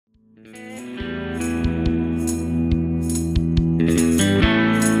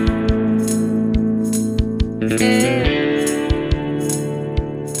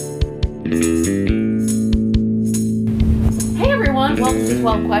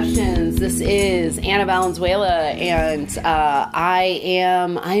Questions. This is Anna Valenzuela, and I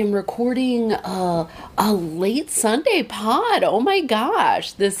am recording a late Sunday pod. Oh my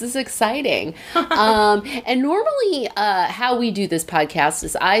gosh, this is exciting. And normally, how we do this podcast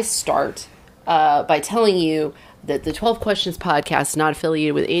is I start by telling you that the 12 Questions podcast is not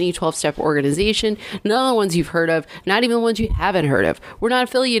affiliated with any 12-step organization, none of the ones you've heard of, not even the ones you haven't heard of. We're not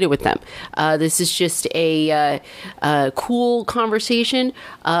affiliated with them. This is just a cool conversation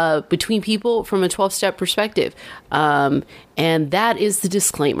between people from a 12-step perspective. And that is the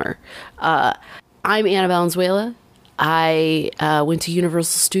disclaimer. I'm Anna Valenzuela. I went to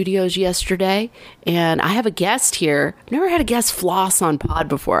Universal Studios yesterday, and I have a guest here. I've never had a guest floss on pod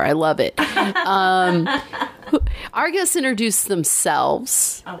before. I love it. Our guests introduce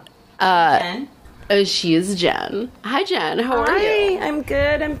themselves. Jen. She is Jen. Hi, Jen. How are you? Hi, I'm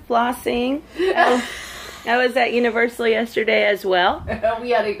good. I'm flossing. I was at Universal yesterday as well. We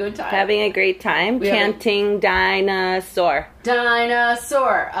had a good time. Having a great time. Chanting Dinosaur.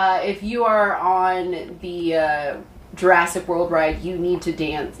 Dinosaur. If you are on the Jurassic World ride, you need to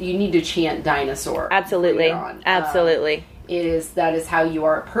dance. You need to chant Dinosaur. Absolutely. Absolutely. That is how you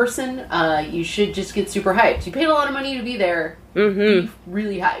are a person. You should just get super hyped. You paid a lot of money to be there. Mm-hmm. Be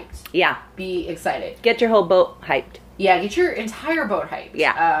really hyped. Yeah. Be excited. Get your whole boat hyped. Yeah, get your entire boat hyped.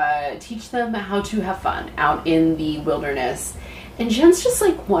 Yeah. Teach them how to have fun out in the wilderness. And Jen's just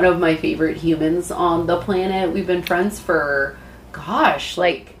like one of my favorite humans on the planet. We've been friends for, gosh,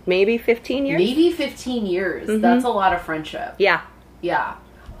 like maybe 15 years? Maybe 15 years. Mm-hmm. That's a lot of friendship. Yeah. Yeah.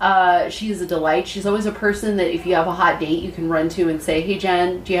 She is a delight. She's always a person that if you have a hot date, you can run to and say, hey,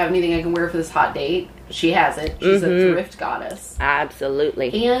 Jen, do you have anything I can wear for this hot date? She has it. She's a thrift goddess.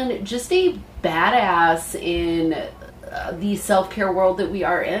 Absolutely. And just a badass in the self-care world that we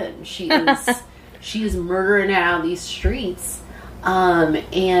are in. She is murdering it out these streets. And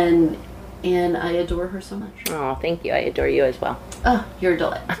I adore her so much. Oh, thank you. I adore you as well. Oh, you're a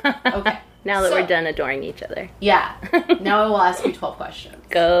delight. Okay. Now that we're done adoring each other. Yeah. Now I will ask you 12 questions.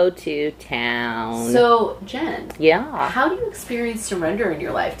 Go to town. So, Jen. Yeah. How do you experience surrender in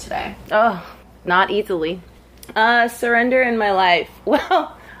your life today? Oh, not easily. Surrender in my life.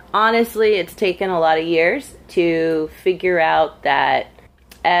 Well, honestly, it's taken a lot of years to figure out that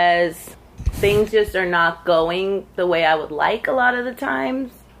as things just are not going the way I would like a lot of the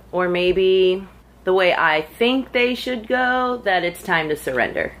times, or maybe the way I think they should go, that it's time to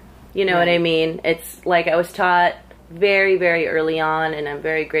surrender. You know what I mean? It's like I was taught very, very early on, and I'm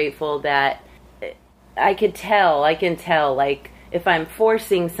very grateful that I can tell, like, if I'm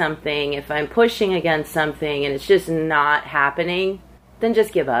forcing something, if I'm pushing against something, and it's just not happening, then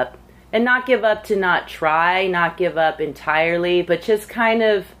just give up. And not give up to not try, not give up entirely, but just kind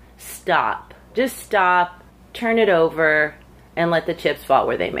of stop. Just stop, turn it over, and let the chips fall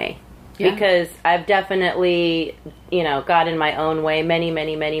where they may. Yeah. Because I've definitely, got in my own way many,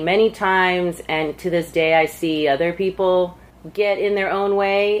 many, many, many times. And to this day, I see other people get in their own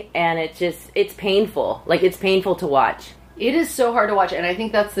way. And it's painful. Like, it's painful to watch. It is so hard to watch. And I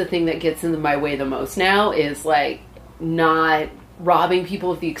think that's the thing that gets in my way the most now is, like, not robbing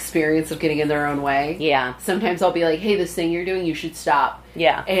people of the experience of getting in their own way. Yeah. Sometimes I'll be like, hey, this thing you're doing, you should stop.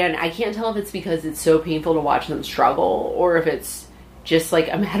 Yeah. And I can't tell if it's because it's so painful to watch them struggle or if it's just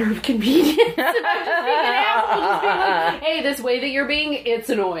like a matter of convenience. If I'm just being an asshole, just being like, hey, this way that you're being, it's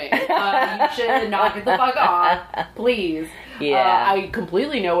annoying. You should knock it the fuck off, please. Yeah. I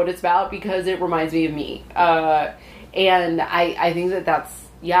completely know what it's about because it reminds me of me. And I think that's,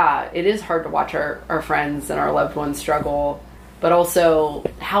 it is hard to watch our friends and our loved ones struggle. But also,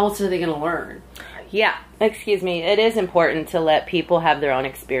 how else are they going to learn? Yeah, excuse me. It is important to let people have their own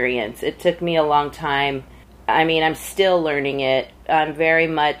experience. It took me a long time. I mean, I'm still learning it. I'm very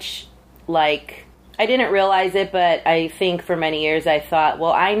much like, I didn't realize it, but I think for many years I thought,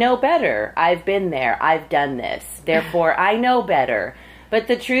 well, I know better. I've been there. I've done this. Therefore, I know better. But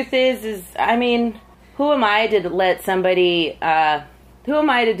the truth is, I mean, who am I to let somebody, who am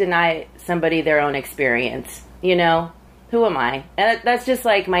I to deny somebody their own experience? Who am I? And that's just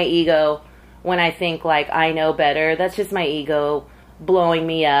like my ego when I think like I know better. That's just my ego blowing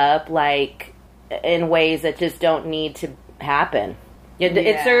me up like in ways that just don't need to happen.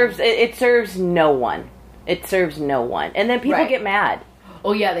 It serves no one. It serves no one. And then people get mad.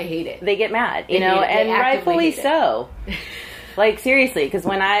 Oh yeah, they hate it. They get mad, and rightfully so. Like seriously, because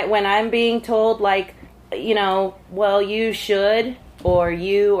when I'm being told like, well, you should, or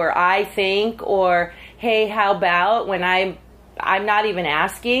you, or I think, or hey, how about, when I'm not even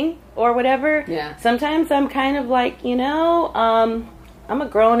asking or whatever. Yeah. Sometimes I'm kind of like, I'm a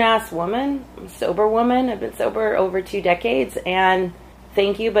grown-ass woman. I'm a sober woman. I've been sober over 2 decades. And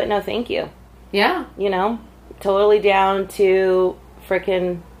thank you, but no thank you. Yeah. You know, totally down to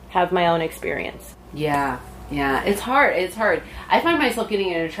frickin' have my own experience. Yeah. Yeah, it's hard. It's hard. I find myself getting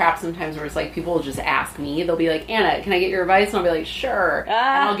in a trap sometimes where it's like people will just ask me. They'll be like, Anna, can I get your advice? And I'll be like, sure. And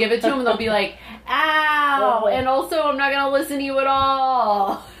I'll give it to them and they'll be like, ow. And also, I'm not going to listen to you at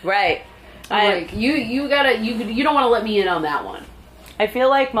all. Right. I'm like, you don't want to let me in on that one. I feel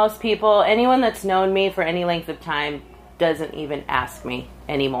like most people, anyone that's known me for any length of time doesn't even ask me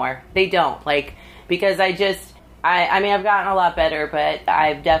anymore. They don't. Like, because I mean, I've gotten a lot better, but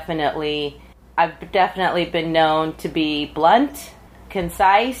I've definitely been known to be blunt,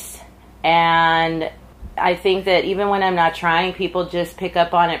 concise, and I think that even when I'm not trying, people just pick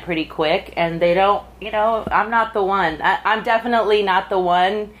up on it pretty quick, and they don't, I'm not the one. I'm definitely not the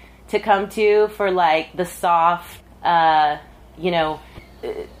one to come to for, like, the soft,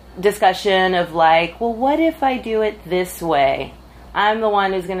 discussion of, like, well, what if I do it this way? I'm the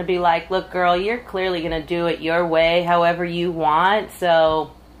one who's going to be like, look, girl, you're clearly going to do it your way, however you want,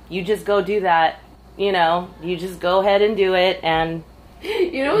 so you just go do that. You just go ahead and do it. And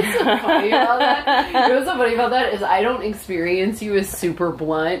you know what's so funny about that? You know what's so funny about that is I don't experience you as super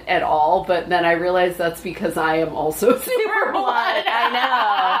blunt at all, but then I realize that's because I am also super blunt. I know.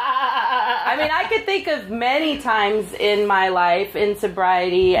 I mean, I could think of many times in my life, in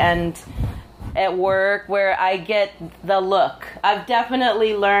sobriety and at work, where I get the look. I've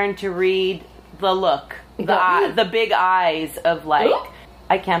definitely learned to read the look. The big eyes of, like, Ooh.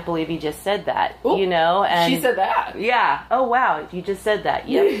 I can't believe you just said that, Ooh, and she said that. Yeah. Oh, wow. You just said that.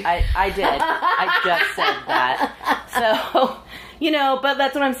 Yep, I did. I just said that. So, but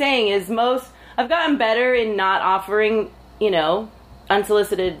that's what I'm saying is I've gotten better in not offering,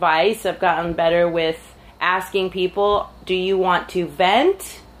 unsolicited advice. I've gotten better with asking people, do you want to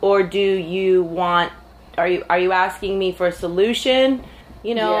vent or are you asking me for a solution?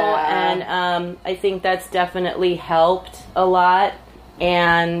 Yeah. And I think that's definitely helped a lot.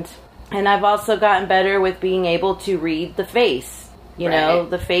 And I've also gotten better with being able to read the face,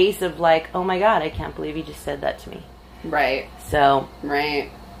 the face of, like, oh my God, I can't believe you just said that to me. Right. So.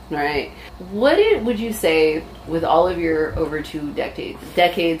 Right. What would you say with all of your over 2 decades,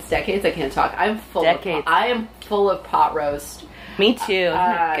 I can't talk. I am full of pot roast. Me too.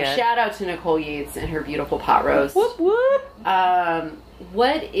 Shout out to Nicole Yates and her beautiful pot roast. Whoop, whoop.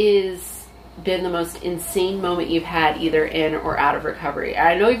 What is been the most insane moment you've had either in or out of recovery?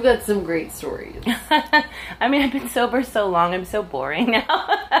 I know you've got some great stories. I mean, I've been sober so long, I'm so boring now.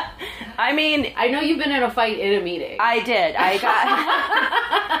 I mean, I know you've been in a fight in a meeting. I did. I know.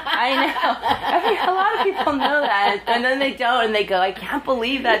 I mean, a lot of people know that, and then they don't, and they go, I can't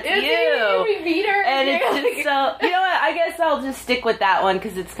believe that's you. You beat her. And it's just so, you know what, I guess I'll just stick with that one,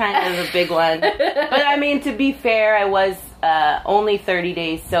 because it's kind of a big one. But I mean, to be fair, I was only 30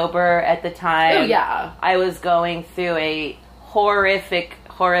 days sober at the time. Oh, yeah. I was going through a horrific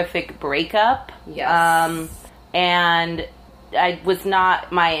breakup. Yes. And it was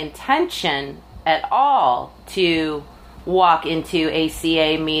not my intention at all to walk into a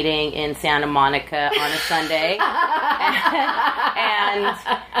CA meeting in Santa Monica on a Sunday and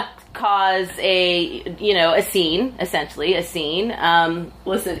cause a scene, essentially a scene.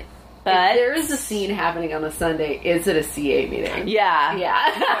 Listen, but if there is a scene happening on a Sunday, is it a CA meeting? Yeah.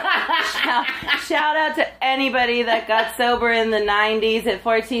 Shout out to anybody that got sober in the 90s at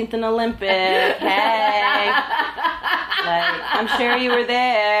 14th and Olympic. Hey. I'm sure you were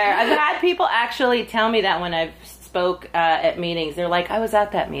there. I've had people actually tell me that when I've spoke at meetings. They're like, I was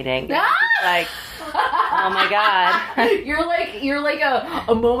at that meeting. Like, oh my God. You're like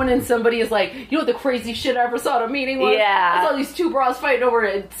a moment and somebody is like, you know what the crazy shit I ever saw at a meeting was? Yeah. I saw these 2 bras fighting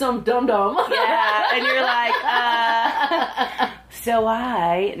over some dum-dum. Yeah. And you're like,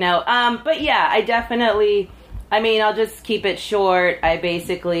 but yeah, I definitely, I'll just keep it short. I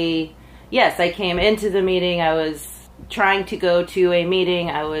basically, yes, I came into the meeting. I was trying to go to a meeting.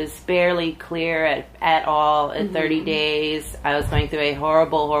 I was barely clear at all in 30 days. I was going through a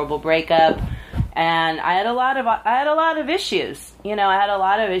horrible breakup, and I had a lot of issues. I had a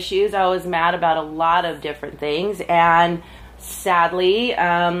lot of issues. I was mad about a lot of different things, and sadly,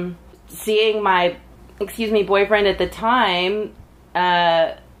 seeing my boyfriend at the time,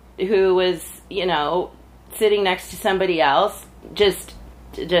 who was sitting next to somebody else, just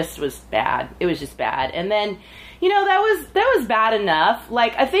was bad. It was just bad, and then. That was bad enough.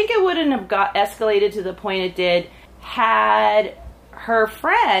 Like, I think it wouldn't have got escalated to the point it did had her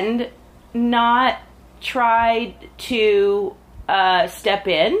friend not tried to step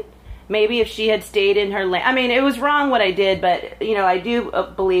in. Maybe if she had stayed in her lane. It was wrong what I did, but, I do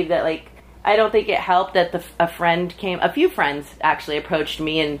believe that, like, I don't think it helped that a few friends actually approached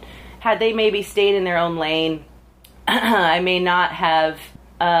me, and had they maybe stayed in their own lane, I may not have,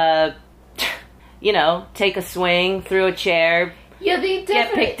 take a swing through a chair, Yeah, they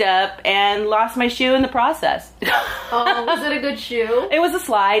get picked up, and lost my shoe in the process. Oh, was it a good shoe? It was a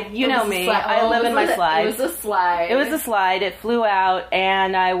slide. You know me. I live in my slides. It was a slide. It was a slide. It flew out,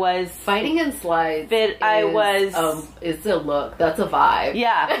 and I was... Fighting in slides it's a look. That's a vibe.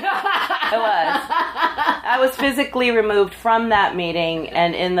 Yeah, it was. I was physically removed from that meeting,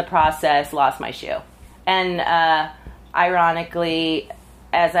 and in the process, lost my shoe. And ironically,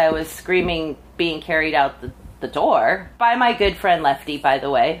 as I was screaming, being carried out the door by my good friend Lefty, by the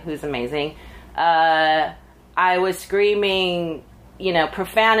way, who's amazing, I was screaming,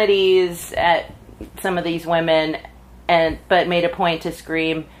 profanities at some of these women, but made a point to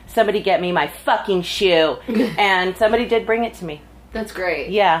scream, "Somebody get me my fucking shoe." And somebody did bring it to me. That's great.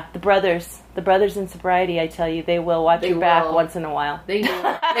 Yeah, the brothers in sobriety, I tell you, they will watch your back once in a while. They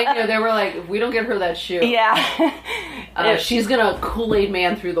knew. They were like, if we don't give her that shoe, yeah, she's gonna Kool-Aid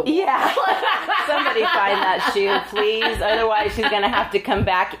Man through the wall. Yeah, somebody find that shoe, please. Otherwise, she's gonna have to come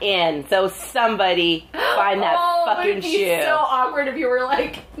back in. So somebody find that fucking it'd be shoe. So awkward if you were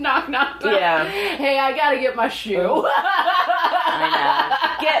like, knock, knock, knock. Yeah. Hey, I gotta get my shoe. I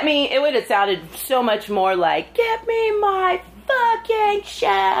know. Get me. It would have sounded so much more like, "Get me my fucking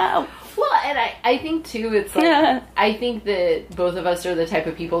shoe." Well, and I think too, it's like, I think that both of us are the type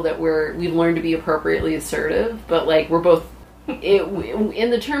of people that we've learned to be appropriately assertive, but like we're both, in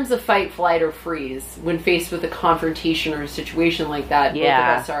the terms of fight, flight, or freeze, when faced with a confrontation or a situation like that, both of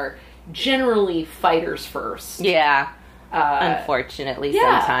us are generally fighters first. Yeah. Unfortunately,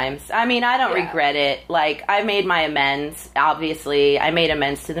 sometimes. I mean, I don't regret it. Like, I made my amends, obviously. I made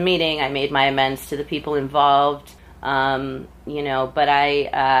amends to the meeting. I made my amends to the people involved. But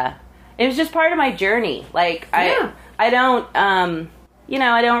it was just part of my journey. Like, I don't, I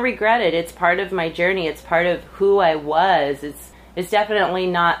don't regret it. It's part of my journey. It's part of who I was. It's definitely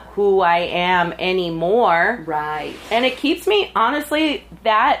not who I am anymore. Right. And it keeps me, honestly,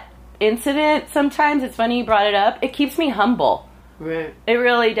 that incident, sometimes, it's funny you brought it up, it keeps me humble. Right. It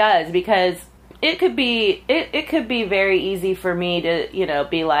really does, because it could be very easy for me to,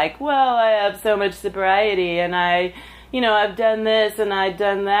 be like, well, I have so much sobriety, and I've done this and I've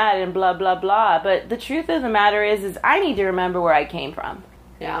done that and blah, blah, blah. But the truth of the matter is I need to remember where I came from.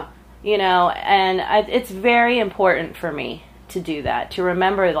 Yeah. And it's very important for me to do that, to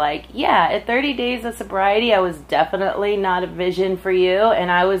remember, like, yeah, at 30 days of sobriety, I was definitely not a vision for you,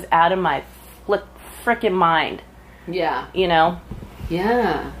 and I was out of my frickin' mind. Yeah. Yeah.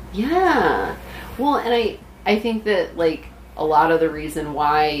 Yeah. Well, and I think that, like, a lot of the reason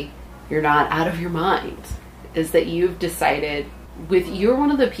why you're not out of your mind is that you've decided you're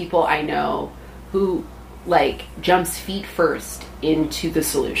one of the people I know who, like, jumps feet first into the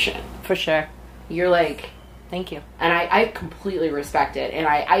solution. For sure. You're like... Thank you. And I completely respect it, and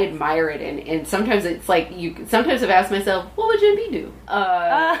I admire it, and sometimes it's like, sometimes I've asked myself, what would Jim B do?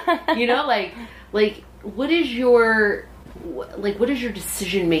 Like, what is your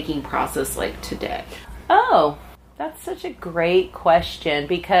decision-making process like today? Oh, that's such a great question,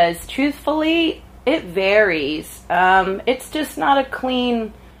 because truthfully, it varies. It's just not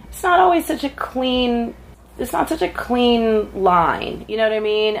it's not always such a clean, it's not such a clean line. You know what I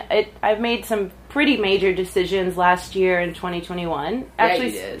mean? I've made some pretty major decisions last year in 2021.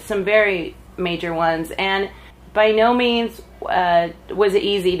 Actually, some very major ones. And by no means was it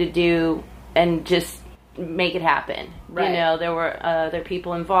easy to do and just make it happen. Right. There were other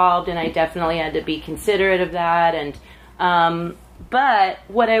people involved, and I definitely had to be considerate of that. And but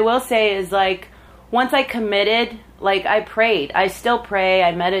what I will say is, like, once I committed, like, I prayed. I still pray.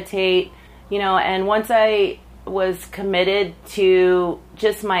 I meditate. And once I was committed to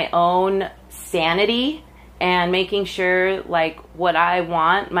just my own sanity and making sure, like, what I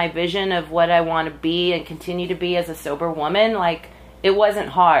want, my vision of what I want to be and continue to be as a sober woman, like, it wasn't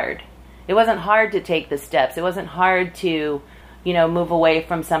hard. It wasn't hard to take the steps. It wasn't hard to, move away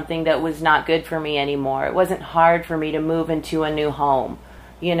from something that was not good for me anymore. It wasn't hard for me to move into a new home.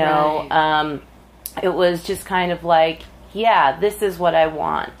 Right. It was just kind of like, yeah, this is what I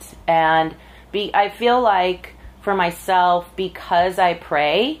want. And I feel like for myself, because I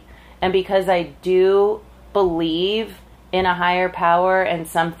pray and because I do believe in a higher power and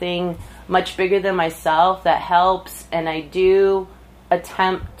something much bigger than myself that helps, and I do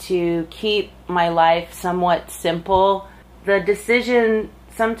attempt to keep my life somewhat simple, the decision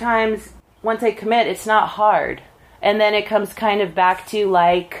sometimes, once I commit, it's not hard. And then it comes kind of back to,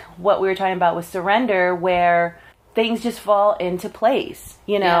 like, what we were talking about with surrender, where things just fall into place.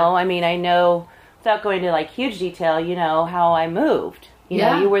 You know, Yeah. I mean, I know, without going to like huge detail, you know, how I moved. You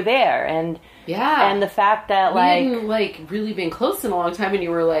know, you were there, and the fact that we like hadn't like really been close in a long time, and you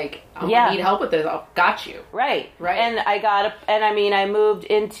were like, "I need help with this. I got you." right. And I moved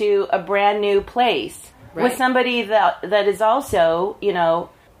into a brand new place with somebody that is also, you know,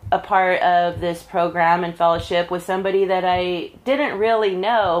 a part of this program and fellowship, with somebody that I didn't really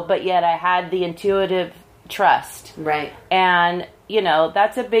know, but yet I had the intuitive trust. Right. And, you know,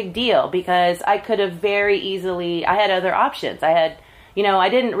 that's a big deal, because I could have very easily, I had other options. You know, I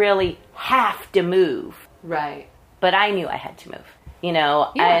didn't really have to move. Right. But I knew I had to move, you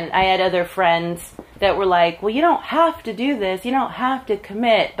know, and I had other friends that were like, well, you don't have to do this. You don't have to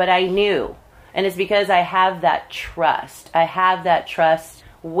commit. But I knew. And it's because I have that trust. I have that trust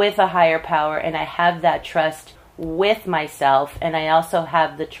with a higher power, and I have that trust with myself. And I also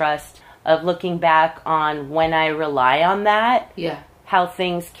have the trust of looking back on when I rely on that, how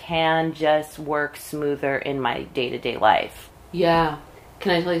things can just work smoother in my day-to-day life. Yeah.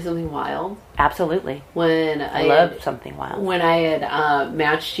 Can I tell you something wild? Absolutely. When I love something wild. When I had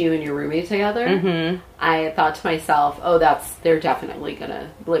matched you and your roommate together, I thought to myself, "Oh, they're definitely gonna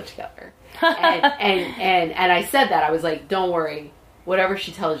live together." and I said that, I was like, "Don't worry, whatever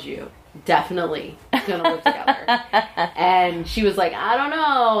she tells you, definitely gonna live together." And she was like, "I don't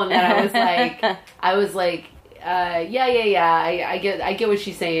know." And then I was like, yeah. I get what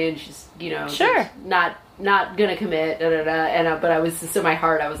she's saying. She's, you know, sure, not gonna commit, and but I was just in my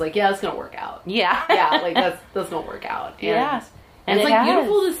heart, I was like, yeah, it's gonna work out. Like that's gonna work out. And it's like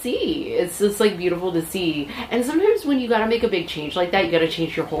beautiful to see. It's just like beautiful to see. And sometimes when you gotta make a big change like that, you gotta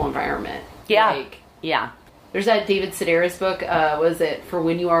change your whole environment. There's that David Sedaris book, was it For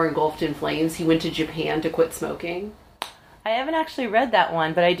When You Are Engulfed in Flames? He went to Japan to quit smoking. I haven't actually read that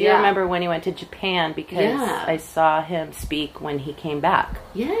one, but I do remember when he went to Japan, because I saw him speak when he came back.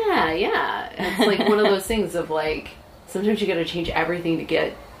 It's like one of those things of like, sometimes you got to change everything to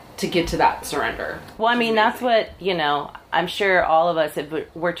get to that surrender. Well, I mean, that's what, you know, I'm sure all of us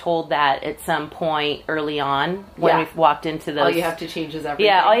were told that at some point early on when we walked into those. All you have to change is everything.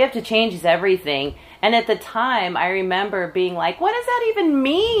 Yeah, all you have to change is everything. And at the time, I remember being like, what does that even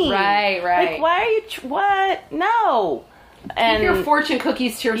mean? Right. Like, why are you, what? No. And keep your fortune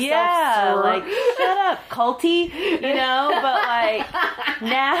cookies to yourself, sir. Like, shut up, culty, you know? But, like,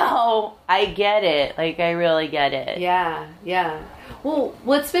 now I get it. Like, I really get it. Yeah. Well,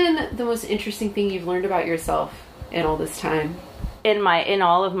 what's been the most interesting thing you've learned about yourself in all this time? In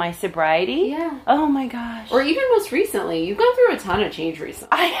all of my sobriety? Yeah. Oh, my gosh. Or even most recently. You've gone through a ton of change recently.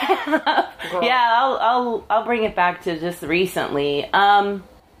 I have. Girl. Yeah, I'll bring it back to just recently.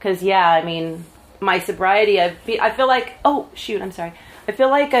 'Cause, I mean, my sobriety, I feel like, I feel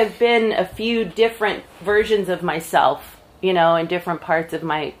like I've been a few different versions of myself, you know, in different parts of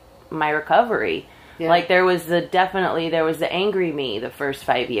my recovery. Yeah. Like there was the angry me the first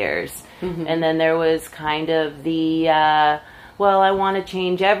 5 years. Mm-hmm. And then there was kind of the, I want to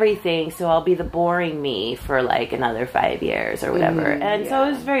change everything, so I'll be the boring me for like another 5 years or whatever. And so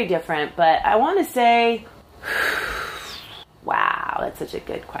it was very different. But I want to say, wow, that's such a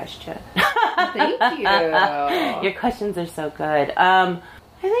good question. Thank you. Your questions are so good. I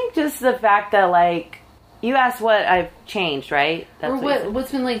think just the fact that, like, you asked what I've changed, right? That's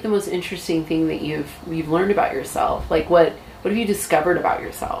what's been like the most interesting thing that you've learned about yourself? Like, what have you discovered about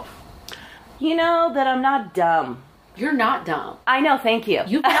yourself? You know, that I'm not dumb. You're not dumb. I know. Thank you.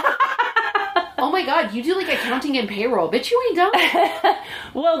 Oh my God, you do like accounting and payroll. Bitch, you ain't dumb.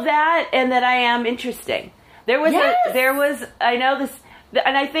 Well, that and that I am interesting. I know this,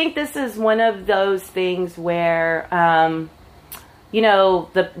 and I think this is one of those things where, you know,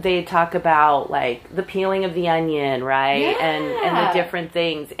 they talk about like the peeling of the onion, right? Yeah. And the different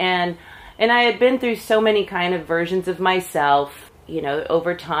things. And I had been through so many kind of versions of myself, you know,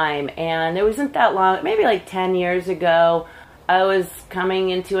 over time. And it wasn't that long, maybe like 10 years ago, I was coming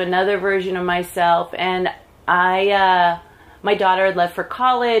into another version of myself, and my daughter had left for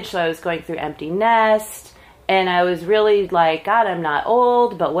college, so I was going through empty nest. And I was really like, God, I'm not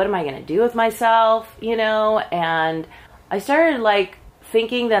old, but what am I going to do with myself, you know? And I started like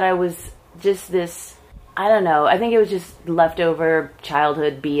thinking that I was just this, I don't know, I think it was just leftover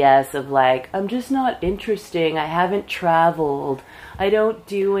childhood BS of like, I'm just not interesting. I haven't traveled. I don't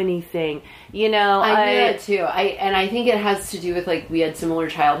do anything, you know? I knew that too. I think it has to do with like, we had similar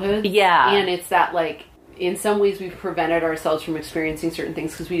childhoods. Yeah. And it's that like, in some ways, we've prevented ourselves from experiencing certain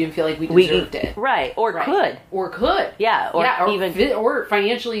things because we didn't feel like we deserved it. Right. Or could. Yeah. Or or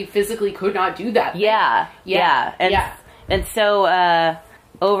financially, physically could not do that. Yeah. And so,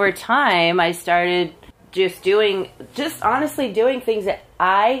 over time, I started just honestly doing things that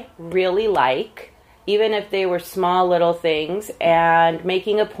I really like, even if they were small little things, and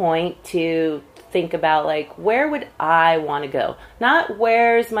making a point to think about, like, where would I want to go? Not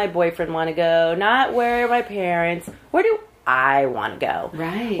where's my boyfriend want to go, not where are my parents, where do I want to go?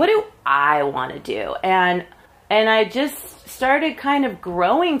 Right. What do I want to do? And I just started kind of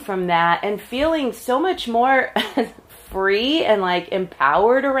growing from that and feeling so much more free and, like,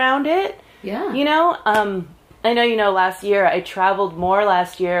 empowered around it. Yeah. You know, I know, last year, I traveled more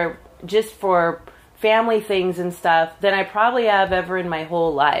last year just for family things and stuff than I probably have ever in my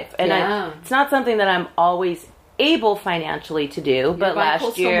whole life. And it's not something that I'm always able financially to do, but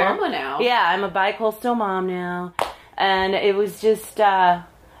last year... You're a bi-coastal mama now. Yeah, I'm a bi-coastal mom now. And it was just,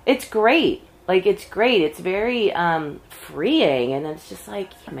 it's great. Like, it's great. It's very freeing. And it's just like,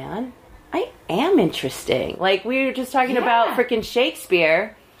 yeah, man, I am interesting. Like, we were just talking about freaking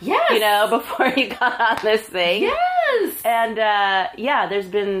Shakespeare. Yes. You know, before you got on this thing. Yes. And,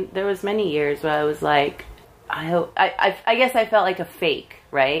 there was many years where I was like, I guess I felt like a fake,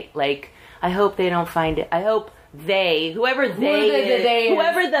 right? Like, I hope they don't find it. I hope whoever the they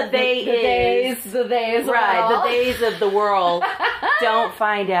is, the days of the world don't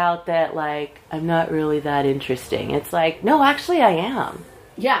find out that, like, I'm not really that interesting. It's like, no, actually I am.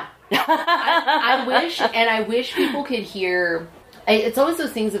 Yeah. I wish people could hear. It's always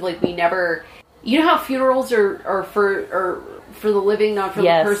those things of, like, we never, you know how funerals are for the living, not for the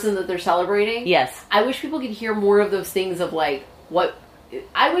person that they're celebrating? Yes. I wish people could hear more of those things of, like,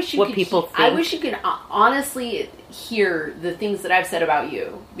 I wish you could honestly hear the things that I've said about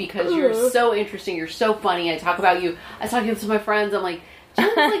you, because you're so interesting, you're so funny. I talk about you. I talk to my friends. I'm like,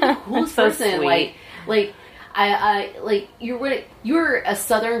 Jen's like the coolest so person. Sweet. Like you're a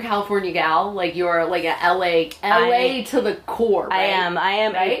Southern California gal. Like, you're like a LA to the core. Right? I am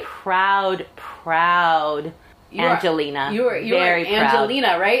right? a proud Angelina. You're very Angelina,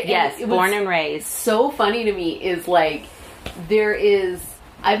 proud. Right? Yes, born and raised. So funny to me is, like,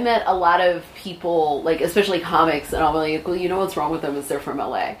 I've met a lot of people, like, especially comics, and I'm like, well, you know what's wrong with them is they're from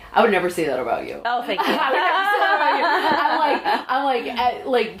LA. I would never say that about you. Oh, thank you. I would never say that about you. I'm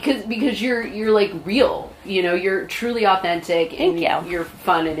like, because you're like real, you know, you're truly authentic, and you're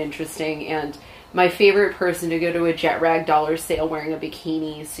fun and interesting, and my favorite person to go to a Jet Rag dollar sale wearing a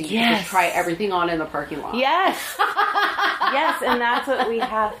bikini so you can just try everything on in the parking lot. Yes. Yes, and that's what we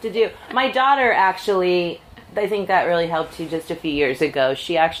have to do. My daughter actually, I think that really helped too just a few years ago.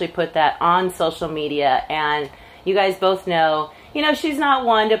 She actually put that on social media, and you guys both know, you know, she's not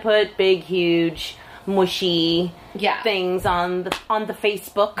one to put big, huge, mushy things on the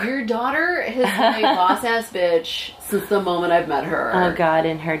Facebook. Your daughter has been a boss-ass bitch since the moment I've met her. Oh, God,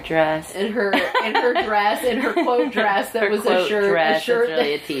 in her dress. In her dress, in her quote dress that was a shirt. Dress, a shirt. It was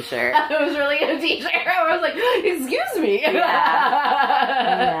really a t-shirt. It was really a t-shirt. I was like, excuse me.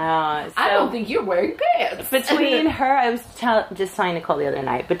 Yeah. So, I don't think you're wearing pants. Between her, I was just telling Nicole the other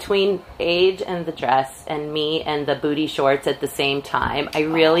night, between age and the dress and me and the booty shorts at the same time, I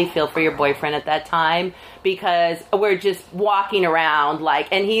really feel for your boyfriend at that time, because we're just walking around, like,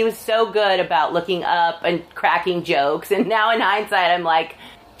 and he was so good about looking up and cracking jokes, and now in hindsight, I'm like,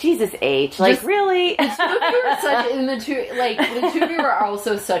 Jesus H, like, just, really? The two of you are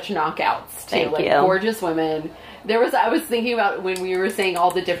also such knockouts, too. Thank you. Gorgeous women. I was thinking about when we were saying all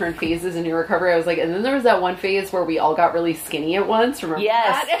the different phases in your recovery, I was like, and then there was that one phase where we all got really skinny at once, remember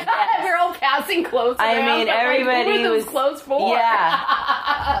that? Yes. We're all passing clothes around. I mean, everybody was clothes for. Yeah.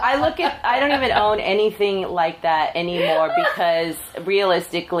 I don't even own anything like that anymore, because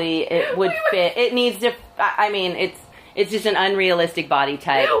realistically it would fit. It needs to, I mean, it's just an unrealistic body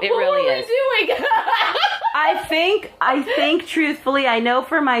type. It really is. What were we doing? I think truthfully, I know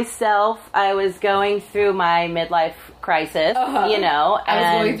for myself, I was going through my midlife crisis, you know. I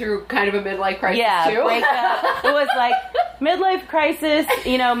was going through kind of a midlife crisis, too. Breakup. It was like midlife crisis,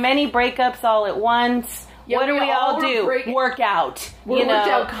 you know, many breakups all at once. Yeah, what do we all do? Work out. Worked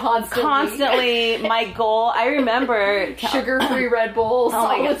out constantly. Constantly. My goal, I remember... Sugar-free Red Bulls all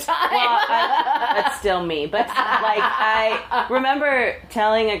the time. Well, that's still me. But, like, I remember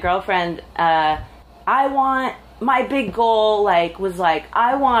telling a girlfriend, my big goal, I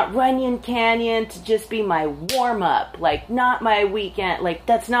want Runyon Canyon to just be my warm-up. Like, not my weekend. Like,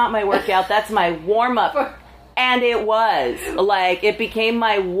 that's not my workout. That's my warm-up. And it was. Like, it became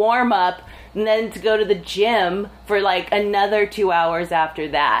my warm-up. And then to go to the gym for, like, another 2 hours after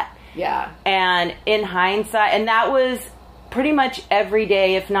that. Yeah. And in hindsight, and that was pretty much every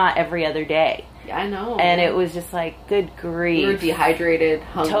day, if not every other day. Yeah, I know. And it was just like, good grief. You were dehydrated,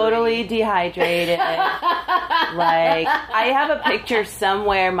 hungry. Totally dehydrated. Like, I have a picture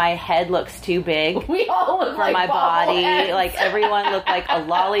somewhere. My head looks too big. We all look for like my body. bobbleheads. Like, everyone looked like a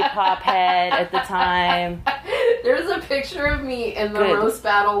lollipop head at the time. There's a picture of me in the Good. roast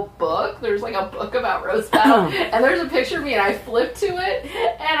battle book. There's like a book about roast battle, and there's a picture of me, and I flip to it,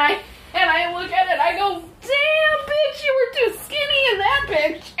 and I look at it, and I go, "Damn, bitch, you were too skinny in that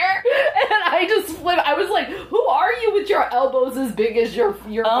picture." And I just flip. I was like, "Who are you with your elbows as big as your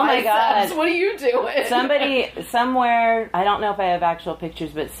Oh my biceps? God. What are you doing?" Somebody, somewhere, I don't know if I have actual pictures,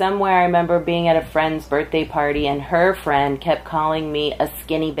 but somewhere I remember being at a friend's birthday party, and her friend kept calling me a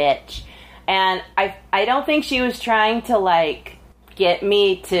skinny bitch. And I don't think she was trying to, like, get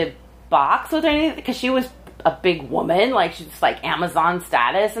me to box with her anything, because she was a big woman, like, she's like Amazon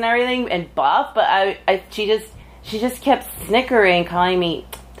status and everything, and buff, but she just kept snickering, calling me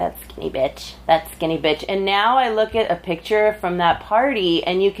that skinny bitch. And now I look at a picture from that party,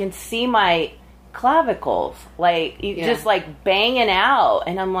 and you can see my clavicles, like, just like banging out,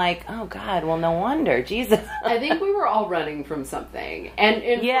 and I'm like, oh God, well, no wonder, Jesus. I think we were all running from something, and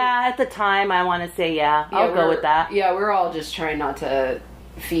yeah, at the time, I want to say, I'll go with that. Yeah, we're all just trying not to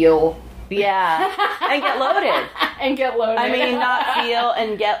feel. Yeah, and get loaded. And get loaded. I mean, not feel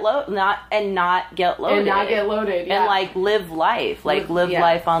and get not get loaded. And not get loaded, yeah. And, like, live life. Like, live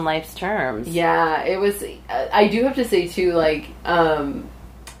life on life's terms. Yeah, it was, I do have to say, too, like, what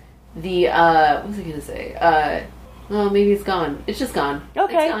was I going to say? Well, maybe it's gone. It's just gone.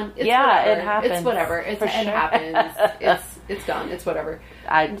 Okay. It's gone. It's yeah, whatever. it happens. It's whatever. It sure. happens. It's gone. It's whatever.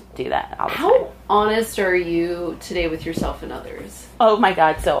 I do that all the time. How honest are you today with yourself and others? Oh, my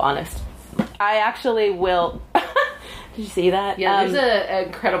God, so honest. I actually will. Did you see that? Yeah, there's an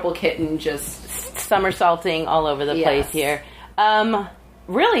incredible kitten just somersaulting all over the place here.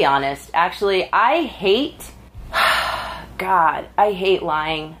 Really honest. Actually, I hate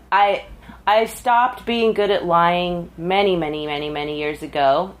lying. I stopped being good at lying many years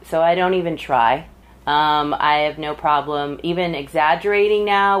ago, so I don't even try. I have no problem even exaggerating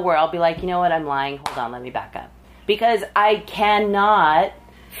now, where I'll be like, you know what, I'm lying. Hold on, let me back up. Because I cannot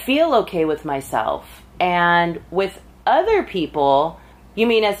feel okay with myself. And with other people, you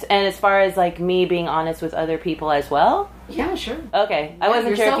mean as far as, like, me being honest with other people as well? Yeah, sure. Okay. I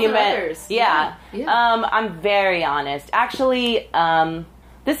wasn't sure if you meant others. Yeah. I'm very honest. Actually,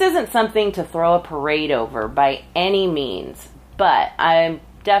 this isn't something to throw a parade over by any means, but I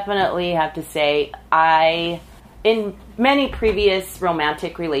definitely have to say in many previous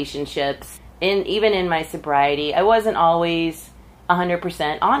romantic relationships, even in my sobriety, I wasn't always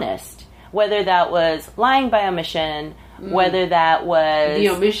 100% honest. Whether that was lying by omission, whether that was... The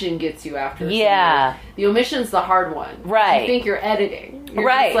omission gets you after. Yeah. The omission's the hard one. Right. You think you're editing. You're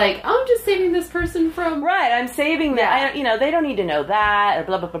right. just like, I'm just saving this person from... Right, I'm saving that. They don't need to know that, or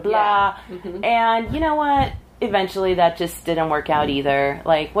blah, blah, blah, blah. Yeah. Mm-hmm. And you know what? Eventually that just didn't work out either.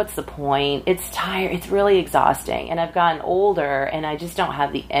 Like, what's the point? It's tired. It's really exhausting. And I've gotten older, and I just don't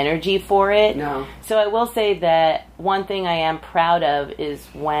have the energy for it. No. So I will say that one thing I am proud of is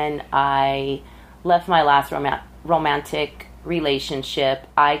when I left my last romantic relationship,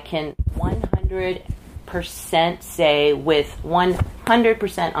 I can 100% say with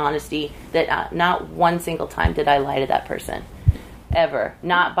 100% honesty that not one single time did I lie to that person. Ever.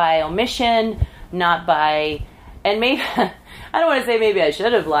 Not by omission, not by... And maybe, I don't want to say maybe I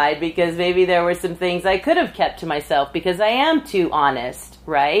should have lied, because maybe there were some things I could have kept to myself because I am too honest,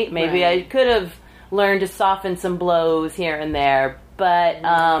 right? Maybe I could have learned to soften some blows here and there, but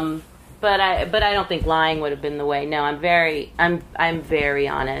I don't think lying would have been the way. No, I'm very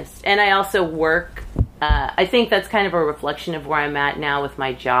honest. And I also work, I think that's kind of a reflection of where I'm at now with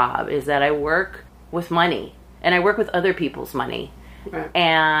my job, is that I work with money, and I work with other people's money.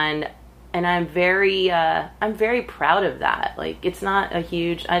 Right. And I'm very proud of that. Like, it's not a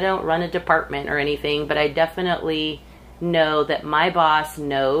huge, I don't run a department or anything, but I definitely know that my boss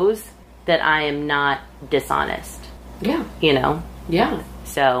knows that I am not dishonest. Yeah. You know? Yeah.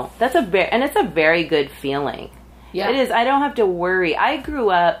 So that's it's a very good feeling. Yeah. It is. I don't have to worry. I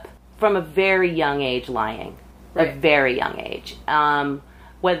grew up from a very young age lying. Right. A very young age. And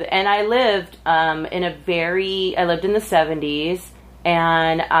I lived I lived in the 70s.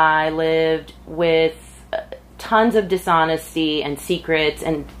 And I lived with tons of dishonesty and secrets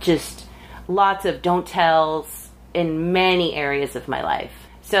and just lots of don't tells in many areas of my life.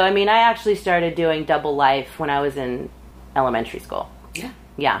 So, I mean, I actually started doing double life when I was in elementary school. Yeah.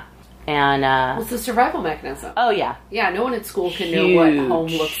 Yeah. And Well, it's a survival mechanism. oh yeah, Yeah, no one at school can know what Huge. home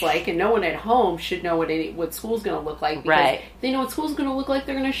looks like, and no one at home should know what school's going to look like. Because Right. if they know what school's going to look like,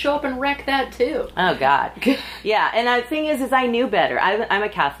 they're going to show up and wreck that too. oh god, yeah. And the thing is I knew better. I'm a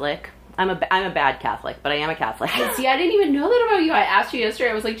Catholic. I'm a bad Catholic, but I am a Catholic. See, I didn't even know that about you. I asked you yesterday.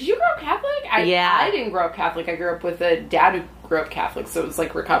 I was like, "Did you grow up Catholic?" Yeah. I didn't grow up Catholic. I grew up with a dad who grew up Catholic, so it was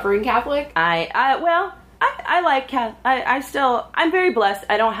like recovering Catholic. I like I'm very blessed.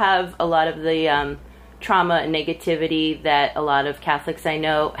 I don't have a lot of the trauma and negativity that a lot of Catholics I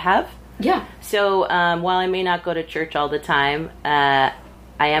know have. Yeah. So while I may not go to church all the time,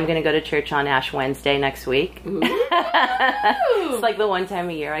 I am going to go to church on Ash Wednesday next week. It's like the one time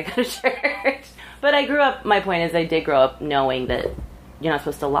a year I go to church. But my point is I did grow up knowing that you're not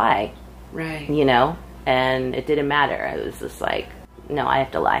supposed to lie, Right. you know? And it didn't matter. It was just like, no, I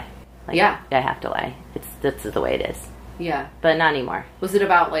have to lie. Like, Yeah. I have to lie. That's the way it is. Yeah. But not anymore. Was it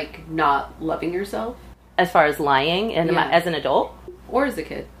about like not loving yourself, As far as lying and Yeah. as an adult? or as a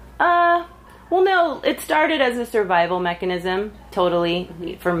kid? Well, no, it started as a survival mechanism, totally,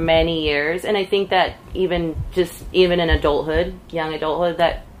 for many years. And I think that even in adulthood, young adulthood,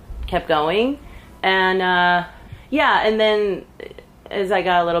 that kept going. And, and then as I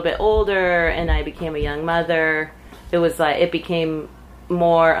got a little bit older and I became a young mother, it was like, it became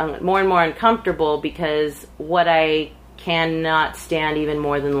more and more uncomfortable because what I cannot stand even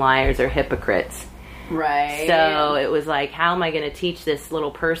more than liars or hypocrites. Right. So it was like, how am I going to teach this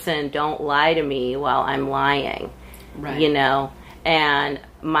little person, don't lie to me while I'm lying? Right. You know? And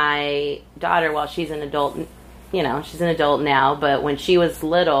my daughter, while she's an adult, she's an adult now, but when she was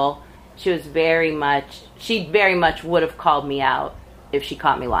little, she very much would have called me out if she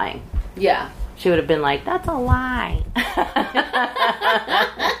caught me lying. Yeah. She would have been like, that's a lie.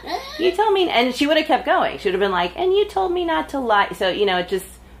 You told me, and she would have kept going. She would have been like, and you told me not to lie. So, it just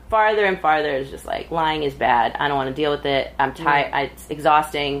farther and farther is just like, lying is bad. I don't want to deal with it. I'm tired. It's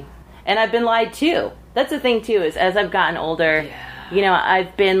exhausting. And I've been lied to. That's the thing too, is as I've gotten older,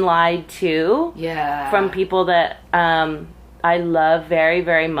 I've been lied to from people that I love very,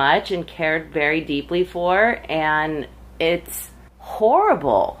 very much and cared very deeply for. And it's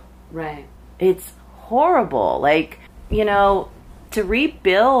horrible. Right. It's horrible. Like, to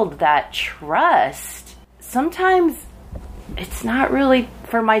rebuild that trust, sometimes it's not really,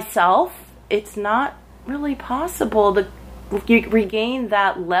 for myself, it's not really possible to regain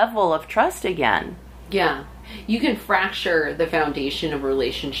that level of trust again. Yeah. You can fracture the foundation of a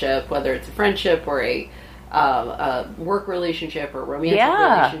relationship, whether it's a friendship or a work relationship or romantic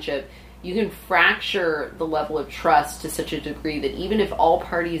relationship. You can fracture the level of trust to such a degree that even if all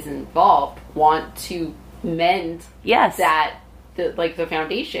parties involved want to mend the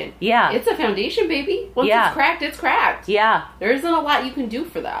foundation. Yeah. It's a foundation, baby. Once it's cracked, it's cracked. Yeah. There isn't a lot you can do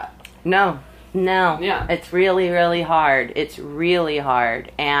for that. No. Yeah. It's really, really hard. It's really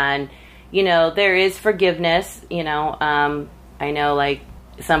hard. And, there is forgiveness, I know, like,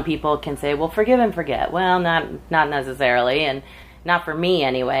 some people can say, well, forgive and forget. Well, not necessarily, and not for me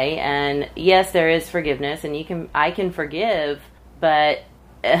anyway. And yes, there is forgiveness, and I can forgive, but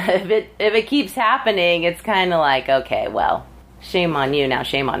if it keeps happening, it's kind of like, okay, well, shame on you, now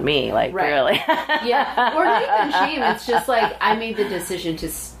shame on me, like, really. Yeah, or not even shame, it's just like, I made the decision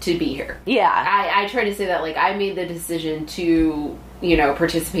to be here. Yeah. I try to say that, like, I made the decision to,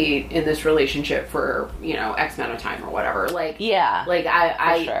 participate in this relationship for, X amount of time or whatever. Like, yeah. Like,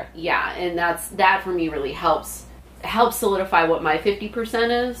 I sure. Yeah, and that for me really helps solidify what my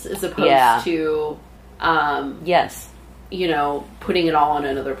 50% is, as opposed to, yes. Putting it all on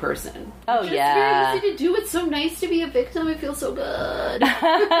another person. Oh, yeah. It's very easy to do. It's so nice to be a victim. It feels so good. It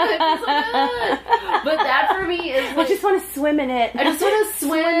feels so good. But that for me is like, I just want to swim in it. I just want to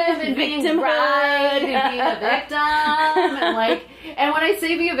swim and being right and being a victim. And when I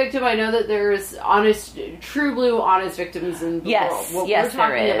say be a victim, I know that there's true blue honest victims in the world. What we're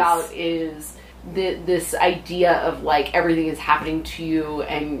talking about is this idea of like everything is happening to you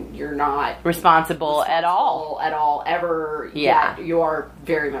and you're not responsible at all ever. Yeah, you are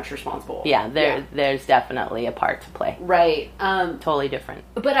very much responsible. Yeah, there's definitely a part to play. Right. Totally different.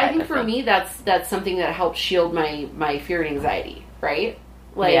 But I think for me that's something that helps shield my fear and anxiety. Right.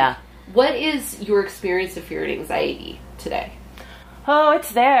 Like, what is your experience of fear and anxiety today? Oh,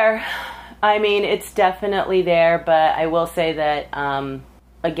 it's there. I mean, it's definitely there. But I will say that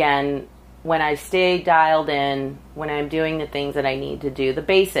again, when I stay dialed in, when I'm doing the things that I need to do, the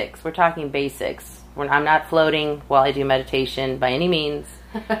basics, we're talking basics. I'm not floating while I do meditation by any means,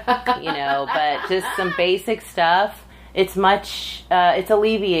 but just some basic stuff. It's it's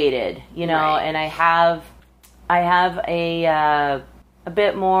alleviated, right. And I have a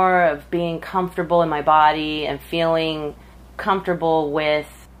bit more of being comfortable in my body and feeling comfortable with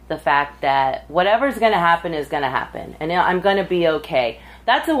the fact that whatever's going to happen is going to happen, and I'm going to be okay.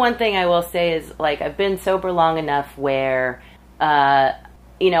 That's the one thing I will say is, like, I've been sober long enough where,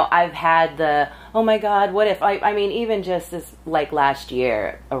 I've had the, oh my God, what if, I mean, even just this, like, last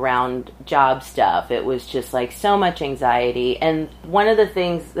year around job stuff, it was just, like, so much anxiety. And one of the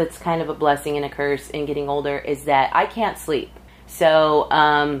things that's kind of a blessing and a curse in getting older is that I can't sleep. So,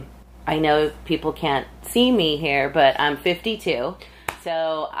 I know people can't see me here, but I'm 52.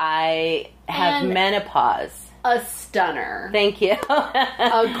 So I have menopause. A stunner. Thank you.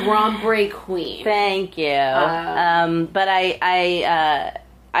 A Grand Prix queen. Thank you. But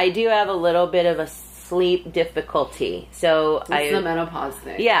I do have a little bit of a sleep difficulty. So it's the menopause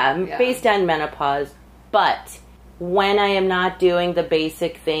thing. Yeah, based on menopause. But when I am not doing the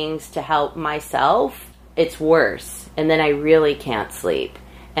basic things to help myself, it's worse. And then I really can't sleep.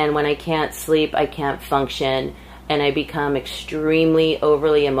 And when I can't sleep, I can't function. And I become extremely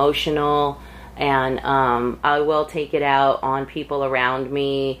overly emotional. And I will take it out on people around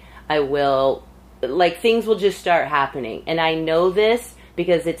me. I will, like, things will just start happening. And I know this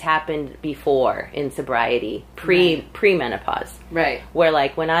because it's happened before in sobriety, pre-menopause. Right. Where,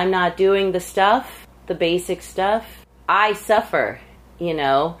 like, when I'm not doing the stuff, the basic stuff, I suffer, you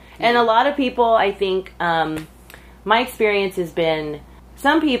know? Mm. And a lot of people, I think, my experience has been,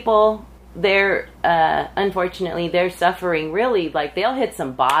 some people, they're, unfortunately, they're suffering really, like, they'll hit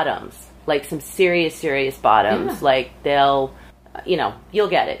some bottoms. Like, some serious bottoms. Yeah. Like, they'll, you'll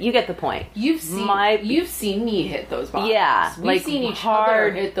get it. You get the point. You've seen me hit those bottoms. Yeah. We've seen each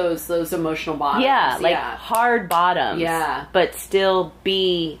other hit those emotional bottoms. Yeah, like hard bottoms. Yeah. But still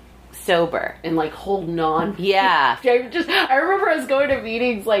be sober. And, like, holding on. Yeah. I remember I was going to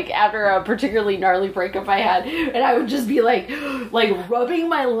meetings, like, after a particularly gnarly breakup I had, and I would just be, like rubbing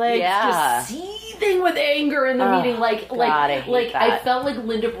my legs, just seething with anger in the meeting, I felt like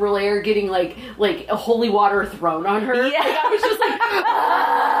Linda Blair getting, like a holy water thrown on her. Yeah. Like, I was just like,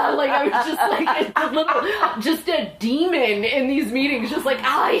 I was just like a little, just a demon in these meetings, just like,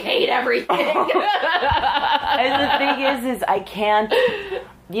 I hate everything. And the thing is I can't,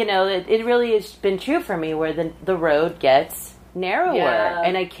 it really has been true for me where the road gets narrower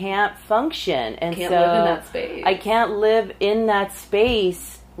and I can't function. And can't live in that space. I can't live in that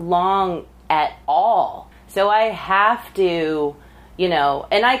space long at all. So I have to,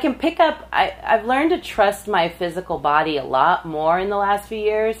 and I can pick up, I've learned to trust my physical body a lot more in the last few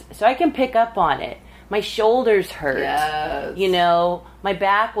years. So I can pick up on it. My shoulders hurt. Yes. My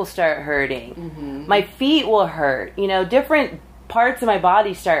back will start hurting. Mm-hmm. My feet will hurt. Different parts of my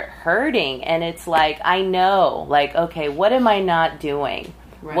body start hurting, and it's like, I know, like, okay, what am I not doing?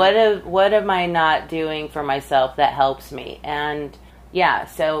 Right. What am I not doing for myself that helps me? And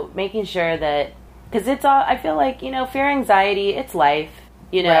so making sure that, because it's all, I feel like, fear, anxiety, it's life.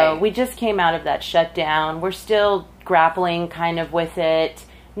 Right. We just came out of that shutdown. We're still grappling kind of with it.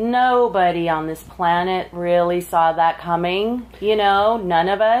 Nobody on this planet really saw that coming, none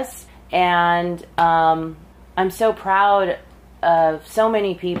of us. And I'm so proud of so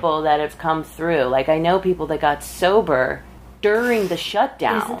many people that have come through. Like, I know people that got sober during the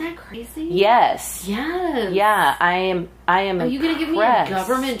shutdown. Isn't that crazy? Yes. Yes. Yeah, I am Are you going to give me a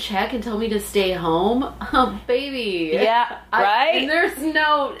government check and tell me to stay home? Oh, baby. Yeah, right?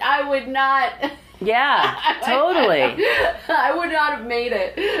 I would not... Yeah, totally. I would not have made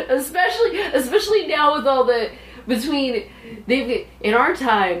it. Especially now with all the... In our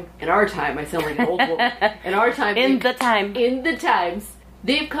time, I sound like an old woman. In our time. In the times,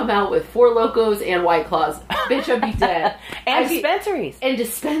 they've come out with Four Locos and White Claws. Bitch, I'd be dead. And dispensaries.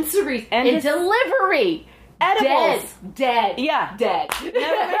 And delivery. Edibles. Dead. Yeah. Dead.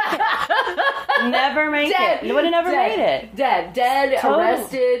 Never make it. You would have never made it. Dead. Totally.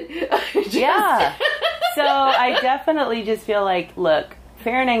 Arrested. Yeah. So I definitely just feel like, look,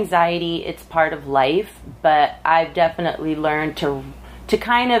 fear and anxiety, it's part of life, but I've definitely learned to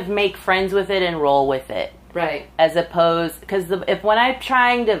kind of make friends with it and roll with it. Right. As opposed, because when I'm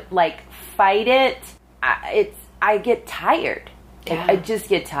trying to, like, fight it, I get tired. Yeah. I just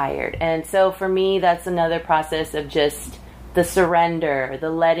get tired. And so for me, that's another process of just the surrender, the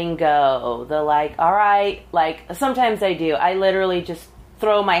letting go, the, like, all right, like, sometimes I do. I literally just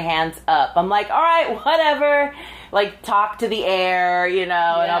throw my hands up. I'm like, all right, whatever. Like, talk to the air, and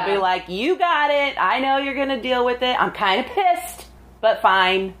I'll be like, you got it. I know you're going to deal with it. I'm kind of pissed, but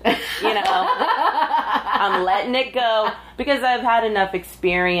fine. I'm letting it go because I've had enough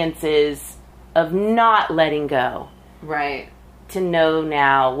experiences of not letting go. Right. to know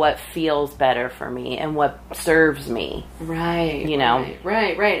now what feels better for me and what serves me. Right. You know?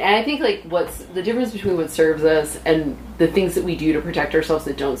 Right. And I think, like, what's the difference between what serves us and the things that we do to protect ourselves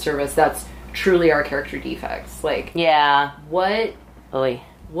that don't serve us, that's truly our character defects. Like, yeah. What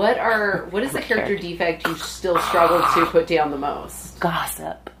is the character defect you still struggle to put down the most?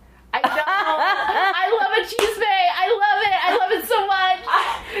 Gossip. I know. I love a cheese bay. I love it so much.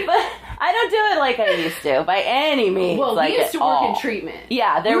 But I don't do it like I used to, by any means. Well, like we used to work in treatment.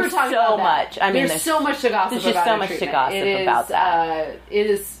 Yeah, there was so much. I mean, there's so much to gossip about. There's just so much to gossip about that.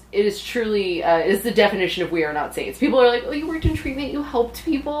 It is truly, it is the definition of we are not saints. People are like, oh, you worked in treatment, you helped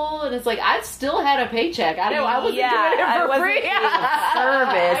people. And it's like, I still had a paycheck. I wasn't doing it for free.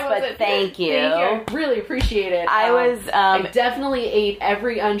 Service, but thank you. Really appreciate it. I definitely ate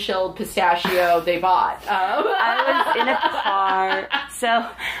every unshelled pistachio they bought. I was in a car. So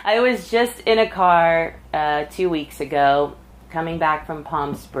I was just in a car 2 weeks ago, coming back from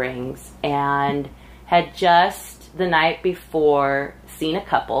Palm Springs, and had just the night before seen a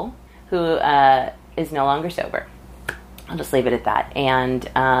couple who is no longer sober. I'll just leave it at that. And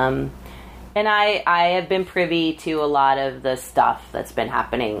I have been privy to a lot of the stuff that's been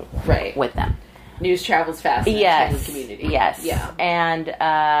happening with them. News travels fast in the Chinese community. Yes. Yeah.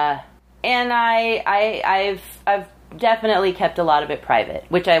 And I've definitely kept a lot of it private,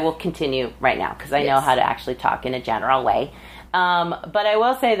 which I will continue right now because I know how to actually talk in a general way. But I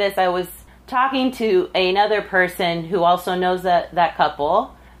will say this: I was talking to another person who also knows that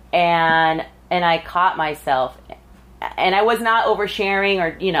couple, and I caught myself, and I was not oversharing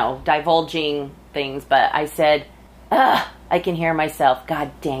or divulging things, but I said, I can hear myself. God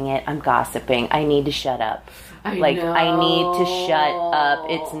dang it, I'm gossiping. I need to shut up. I need to shut up.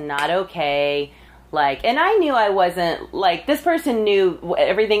 It's not okay. And I knew I wasn't, this person knew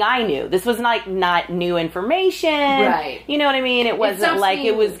everything I knew. This was not new information. Right. You know what I mean? It wasn't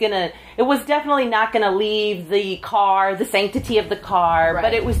it was definitely not gonna leave the car, the sanctity of the car,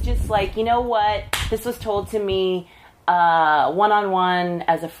 but it was just you know what? This was told to me, one-on-one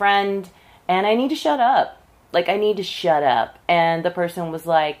as a friend, and I need to shut up. I need to shut up. And the person was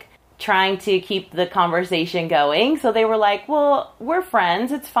trying to keep the conversation going. So they were like, well, we're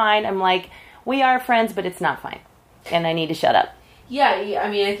friends. It's fine. I'm like, we are friends, but it's not fine. And I need to shut up. Yeah, I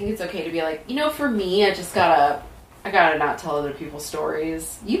mean, I think it's okay to be for me, I gotta not tell other people's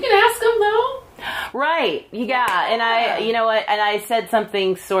stories. You can ask them, though. Right. Yeah. And I, you know what? And I said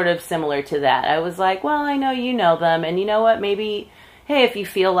something sort of similar to that. I was like, well, I know you know them. And you know what? Maybe, hey, if you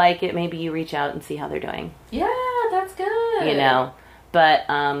feel like it, maybe you reach out and see how they're doing. Yeah, that's good. But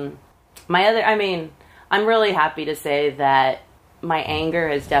I'm really happy to say that my anger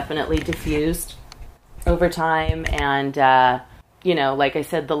has definitely diffused over time. And, like I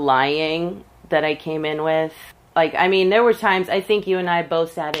said, the lying that I came in with, there were times, I think you and I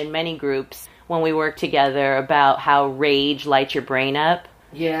both sat in many groups when we worked together about how rage lights your brain up.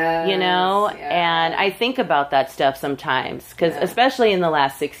 Yeah. And I think about that stuff sometimes because especially in the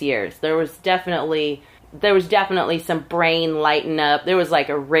last 6 years, there was definitely some brain lighten up. There was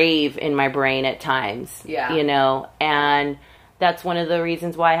a rave in my brain at times. Yeah. And that's one of the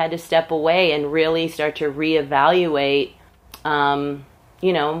reasons why I had to step away and really start to reevaluate,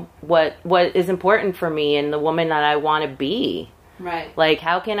 what is important for me and the woman that I want to be. Right.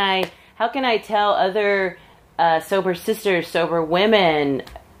 How can I tell other sober sisters, sober women,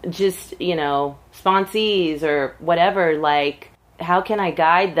 just, sponsees or whatever, how can I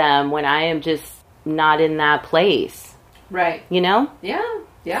guide them when I am just not in that place? Right. Yeah.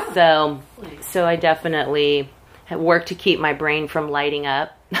 Yeah. So I definitely work to keep my brain from lighting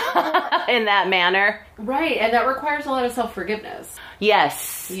up in that manner. Right. And that requires a lot of self-forgiveness.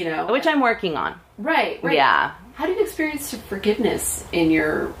 Yes. Which I'm working on. Right. Yeah. How do you experience forgiveness in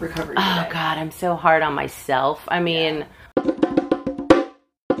your recovery today? Oh, God, I'm so hard on myself.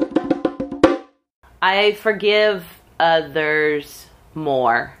 I forgive others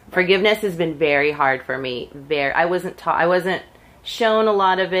more. Forgiveness has been very hard for me. I wasn't shown a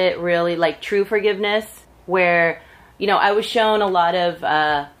lot of it, really, true forgiveness, where, I was shown a lot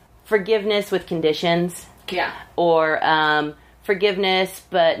of forgiveness with conditions. Yeah. Or forgiveness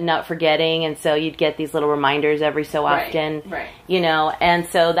but not forgetting, and so you'd get these little reminders every so often. Right. And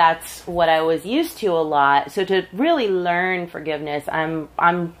so that's what I was used to a lot. So to really learn forgiveness,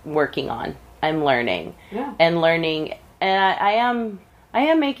 I'm working on. I'm learning. Yeah. And learning, and I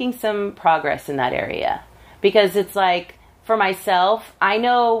am making some progress in that area, because it's for myself, I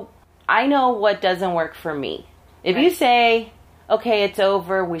know what doesn't work for me. If you say, okay, it's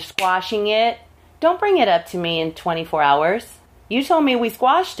over, we're squashing it, don't bring it up to me in 24 hours. You told me we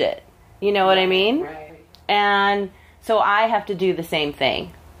squashed it. You know what I mean? Right. And So I have to do the same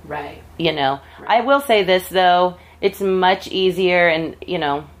thing. Right. You know, I will say this though, it's much easier, and you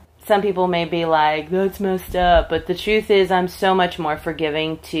know, some people may be like, that's messed up, but the truth is I'm so much more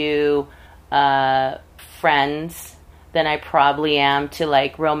forgiving to friends than I probably am to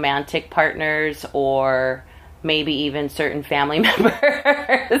like romantic partners or maybe even certain family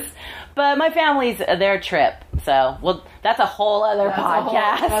members. But my family's their trip, so well, that's a whole other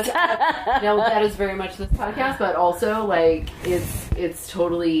podcast. No, that is very much this podcast, but also like it's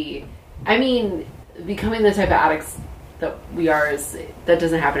totally. I mean, becoming the type of addicts that we are that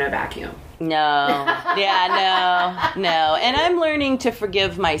doesn't happen in a vacuum. No, yeah, no, and I'm learning to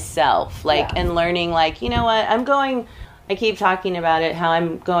forgive myself, and learning like, you know what, I keep talking about it, how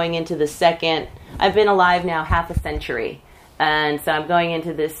I'm going into the second. I've been alive now half a century. And so I'm going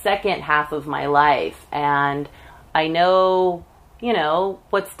into this second half of my life, and I know, you know,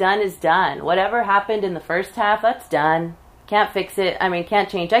 what's done is done. Whatever happened in the first half, that's done. Can't fix it. I mean, can't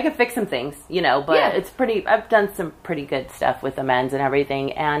change. I can fix some things, you know, but I've done some pretty good stuff with amends and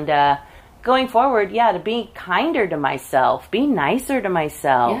everything. And going forward, to be kinder to myself, be nicer to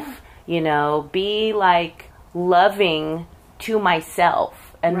myself, you know, be like loving to myself.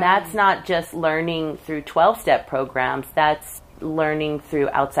 And that's not just learning through 12-step programs. That's learning through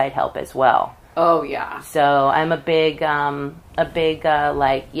outside help as well. Oh, yeah. So I'm a big,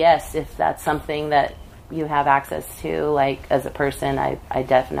 like, yes, if that's something that you have access to, like, as a person, I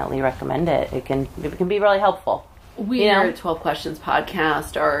definitely recommend it. It can be really helpful. We here at 12 Questions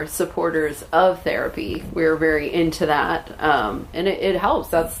Podcast are supporters of therapy. We're very into that, and it helps.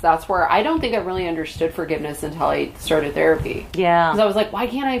 That's where I don't think I really understood forgiveness until I started therapy. Yeah, because I was like, why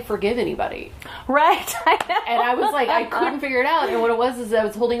can't I forgive anybody? Right. And I was like, I couldn't figure it out. And what it was is I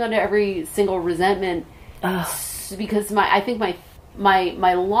was holding on to every single resentment because I think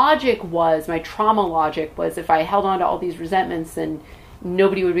my logic was, my trauma logic was, if I held on to all these resentments, then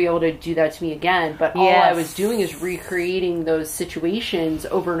nobody would be able to do that to me again. But all I was doing is recreating those situations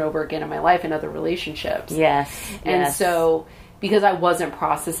over and over again in my life and other relationships. And so, because I wasn't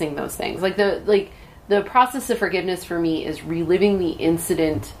processing those things, the process of forgiveness for me is reliving the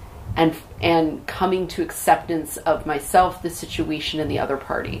incident and coming to acceptance of myself, the situation, and the other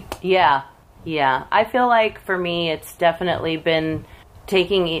party. Yeah. I feel like for me, it's definitely been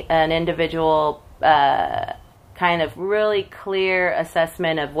taking an individual kind of really clear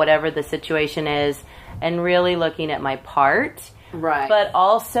assessment of whatever the situation is and really looking at my part. Right. But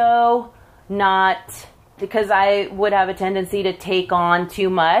also not, because I would have a tendency to take on too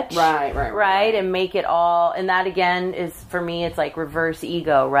much. Right. And make it all, and that again is, for me, it's like reverse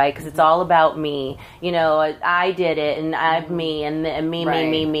ego, right? Because it's all about me. You know, I did it, and I'm me, and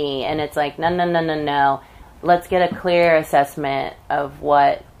me. And it's like, no. Let's get a clear assessment of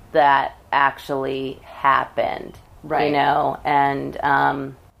what that actually happened. Right. You know, and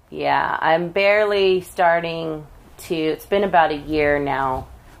I'm barely starting to, it's been about a year now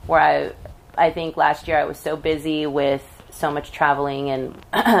where I think last year I was so busy with so much traveling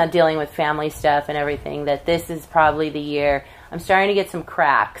and dealing with family stuff and everything that this is probably the year I'm starting to get some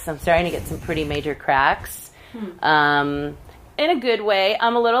cracks. I'm starting to get some pretty major cracks. In a good way.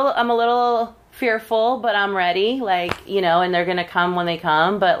 I'm a little fearful, but I'm ready, like, you know, and they're going to come when they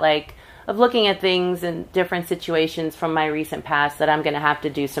come, but like, of looking at things in different situations from my recent past that I'm going to have to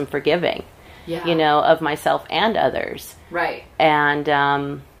do some forgiving, you know, of myself and others. Right. And,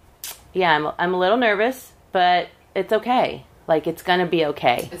 I'm a little nervous, but it's okay. Like, it's going to be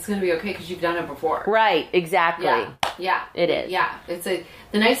okay. It's going to be okay because you've done it before. Right. Exactly. Yeah. It is. Yeah. The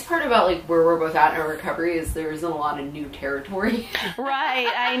nice part about like where we're both at in our recovery is there isn't a lot of new territory. Right.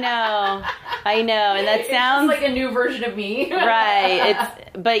 I know. And that sounds like a new version of me. Right.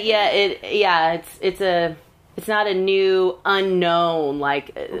 It's not a new unknown.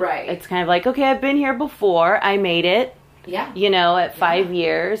 Like, right. It's kind of like, okay, I've been here before. I made it. Yeah. You know, at 5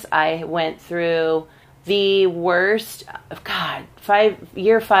 years, I went through the worst. God,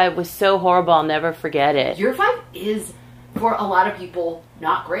 year 5 was so horrible. I'll never forget it. Year 5 is, for a lot of people,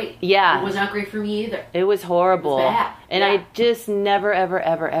 not great. Yeah. It was not great for me either. It was horrible. It was bad. And I just never, ever,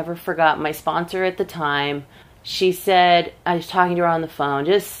 ever, ever forgot my sponsor at the time. She said, I was talking to her on the phone,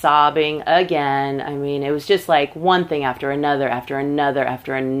 just sobbing again. I mean, it was just like one thing after another, after another,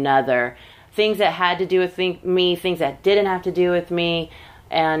 after another. Things that had to do with me, things that didn't have to do with me.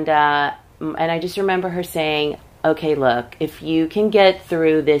 And I just remember her saying, okay, look, if you can get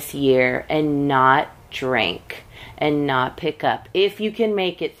through this year and not drink and not pick up, if you can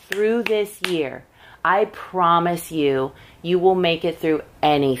make it through this year, I promise you, you will make it through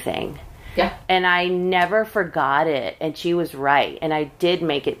anything. Yeah. And I never forgot it. And she was right. And I did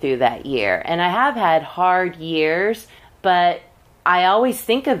make it through that year. And I have had hard years, but I always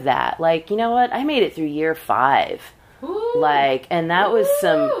think of that. Like, you know what? I made it through year 5. Ooh. Like, and that was Ooh.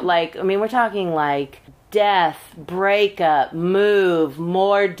 some, like, I mean, we're talking like death, breakup, move,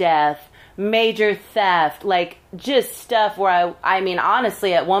 more death, major theft, like just stuff where I mean,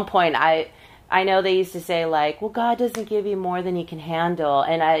 honestly, at one point I know they used to say like, well, God doesn't give you more than you can handle.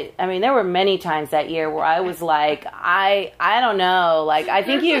 And I mean, there were many times that year where I was like, I don't know. Like, I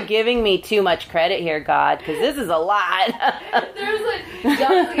think you're giving me too much credit here, God, because this is a lot. There's like, God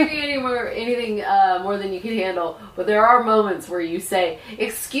doesn't give you anything more than you can handle. But there are moments where you say,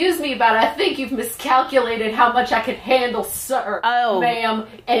 excuse me, but I think you've miscalculated how much I can handle, sir, ma'am,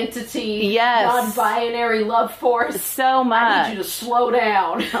 entity, yes, non-binary love force. So much. I need you to slow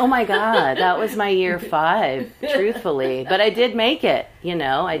down. Oh my God, that was my year 5, truthfully. But I did make it, you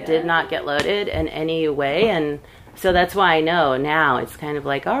know. I did not get loaded in any way, and so that's why I know now it's kind of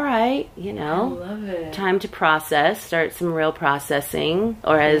like, all right, you know, I love it. Time to process, start some real processing,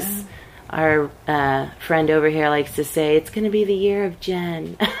 or as our friend over here likes to say, it's going to be the year of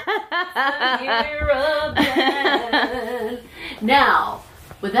Jen. The year of Jen. Now,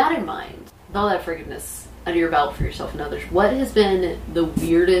 with that in mind, with all that forgiveness under your belt for yourself and others, what has been the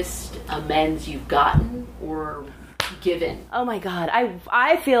weirdest amends you've gotten or given? Oh my God,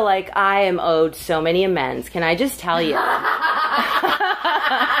 I feel like I am owed so many amends. Can I just tell you?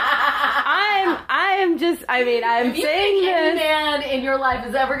 I'm saying this. Any man in your life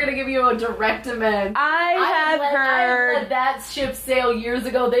is ever going to give you a direct amends. I have heard let that ship sail years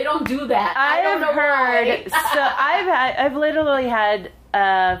ago. They don't do that. I've literally had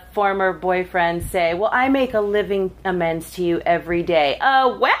a former boyfriend say, well, I make a living amends to you every day.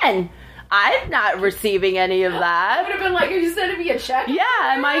 When? I'm not receiving any of that. I would have been like, are you sending me a check? Yeah,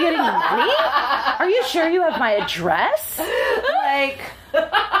 am I getting money? Are you sure you have my address? Like,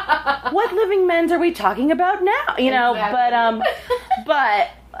 what living amends are we talking about now? You know, exactly. but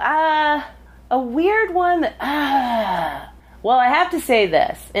a weird one that, well, I have to say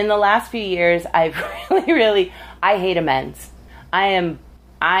this. In the last few years, I've really, I hate amends. I'm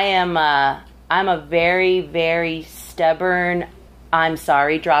a very, very stubborn, I'm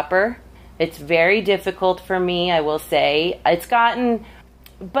sorry dropper. It's very difficult for me, I will say. It's gotten,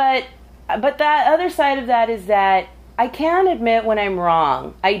 but that other side of that is that I can admit when I'm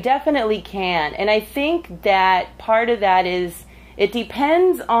wrong. I definitely can. And I think that part of that is it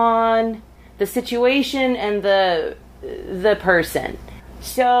depends on the situation and the person.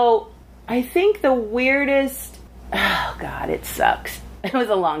 So I think the weirdest, oh God, it sucks. It was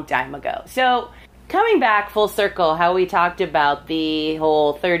a long time ago. So coming back full circle, how we talked about the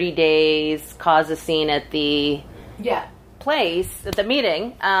whole 30 days, cause a scene at the place, at the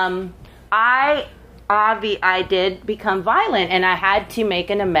meeting, I did become violent, and I had to make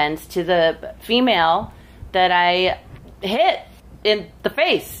an amends to the female that I hit in the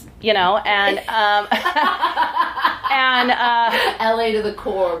face, you know, and LA to the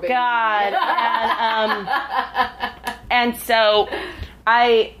core, baby. God, and so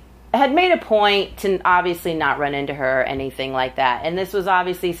I had made a point to obviously not run into her or anything like that. And this was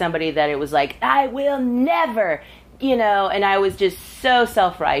obviously somebody that it was like, I will never, you know, and I was just so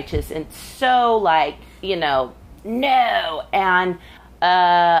self-righteous and so like, you know, no. And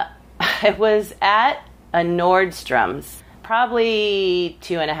I was at a Nordstrom's probably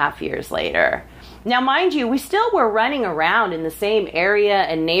 2.5 years later. Now, mind you, we still were running around in the same area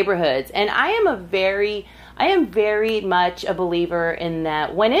and neighborhoods. And I am very much a believer in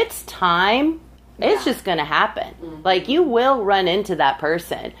that when it's time, it's just going to happen. Mm-hmm. Like, you will run into that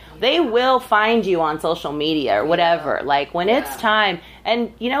person. They will find you on social media or whatever. Yeah. Like, when it's time.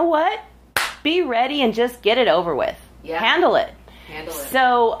 And you know what? Be ready and just get it over with. Yeah. Handle it.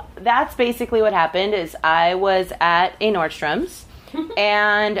 So that's basically what happened is I was at a Nordstrom's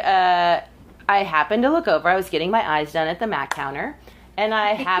and I happened to look over. I was getting my eyes done at the Mac counter. And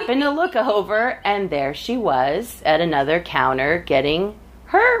I happened to look over, and there she was at another counter getting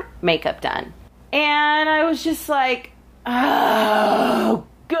her makeup done. And I was just like, oh,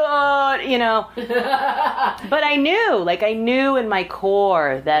 God, you know. But I knew in my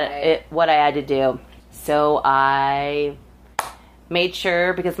core that what I had to do. So I made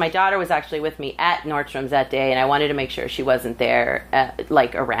sure, because my daughter was actually with me at Nordstrom's that day, and I wanted to make sure she wasn't there,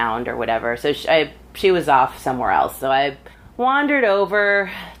 like around or whatever. So she was off somewhere else. So I wandered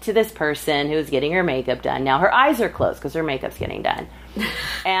over to this person who was getting her makeup done. Now her eyes are closed because her makeup's getting done.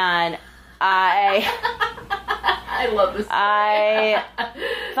 And I love this story. I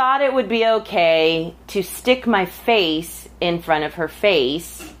thought it would be okay to stick my face in front of her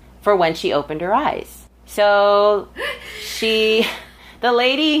face for when she opened her eyes. So the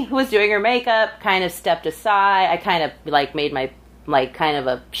lady who was doing her makeup kind of stepped aside. I kind of like made my like kind of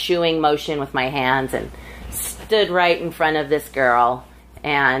a shooing motion with my hands and stood right in front of this girl,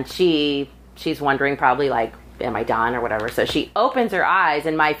 and she's wondering probably like, am I done or whatever? So she opens her eyes,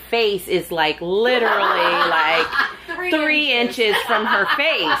 and my face is like literally like 3 inches from her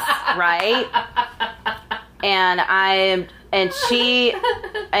face, right? And I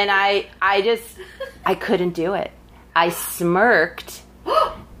couldn't do it. I smirked,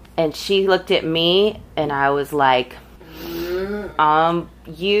 and she looked at me, and I was like,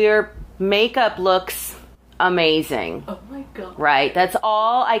 your makeup looks amazing. Oh my god. Right. That's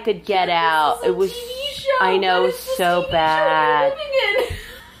all I could get out. It was TV show. I know, it was so bad.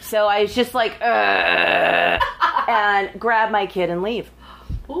 So I was just like, and grab my kid and leave.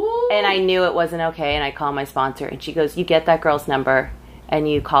 Ooh. And I knew it wasn't okay, and I called my sponsor, and she goes, you get that girl's number and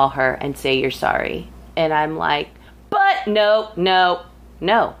you call her and say you're sorry. And I'm like, but no,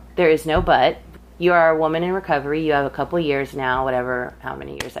 there is no but. You are a woman in recovery. You have a couple years now, whatever, how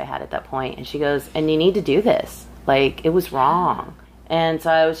many years I had at that point. And she goes, and you need to do this. Like, it was wrong. And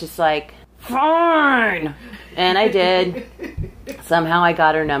so I was just like, fine. And I did. Somehow I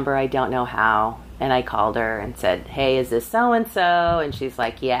got her number. I don't know how. And I called her and said, hey, is this so-and-so? And she's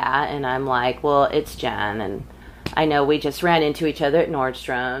like, yeah. And I'm like, well, it's Jen. And I know we just ran into each other at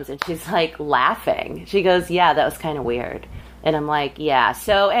Nordstrom's. And she's like laughing. She goes, yeah, that was kind of weird. And I'm like, yeah.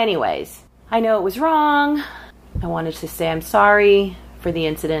 So anyways, I know it was wrong. I wanted to say I'm sorry for the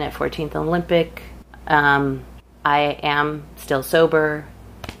incident at 14th Olympic. I am still sober.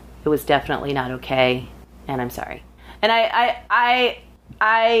 It was definitely not okay, and I'm sorry. And I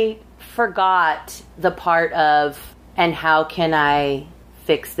forgot the part of, and how can I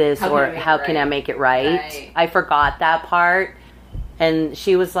fix this, how can I make it right? I forgot that part. And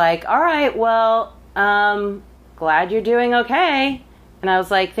she was like, all right, well, glad you're doing okay. And I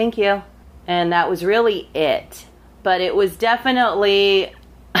was like, thank you. And that was really it. But it was definitely,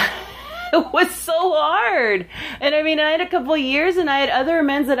 it was so hard. And I mean, I had a couple of years and I had other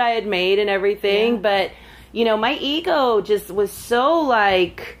amends that I had made and everything. Yeah. But, you know, my ego just was so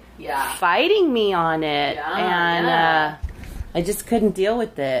like fighting me on it. And I just couldn't deal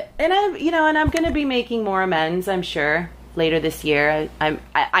with it. And I'm going to be making more amends, I'm sure, later this year. I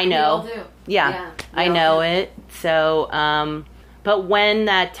know. We all do. Yeah, I know it. So, but when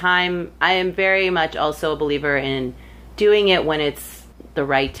that time, I am very much also a believer in doing it when it's the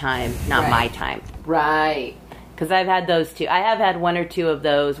right time, not my time. Right. Because I've had those too. I have had one or two of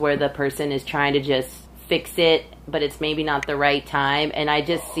those where the person is trying to just fix it, but it's maybe not the right time. And I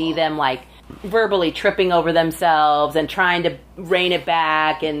just see them like verbally tripping over themselves and trying to rein it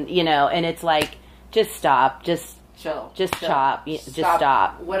back. And, you know, and it's like, just stop. Just chill. Just stop. Just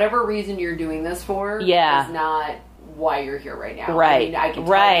stop. Whatever reason you're doing this for is not why you're here right now. Right. I mean, I can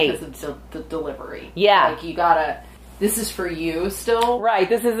tell because of the delivery. Yeah. Like, you gotta, this is for you still. Right.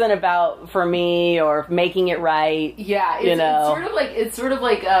 This isn't about for me or making it right. Yeah. It's sort of like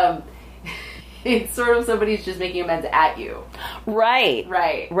it's sort of somebody's just making amends at you. Right.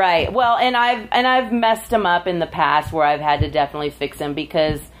 Well, and I've messed them up in the past where I've had to definitely fix them,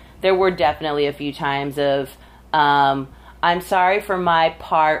 because there were definitely a few times of, I'm sorry for my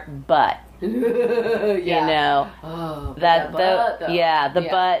part, but you know,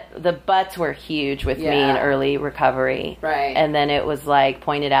 the buts were huge with me in early recovery. Right. And then it was like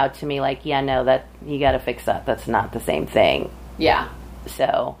pointed out to me like, that you got to fix that. That's not the same thing. Yeah.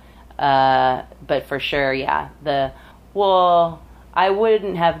 So, but for sure, I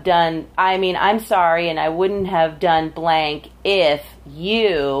wouldn't have done, I'm sorry, and I wouldn't have done blank if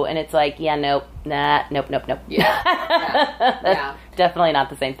you, and it's like, nope. Yeah. Definitely not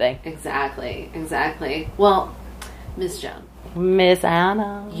the same thing. Exactly. Well, Miss Joan. Miss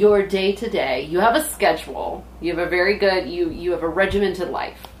Anna. Your day to day, you have a schedule. You have a very good, you have a regimented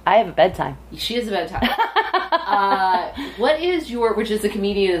life. I have a bedtime. She has a bedtime. What is your, which is a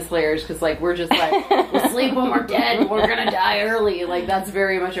comedian of Slayers, because like we're just like, we'll sleep when we're dead, we're gonna die early. Like that's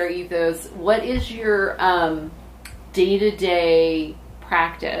very much our ethos. What is your day-to-day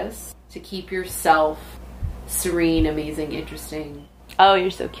practice to keep yourself serene, amazing, interesting? Oh, you're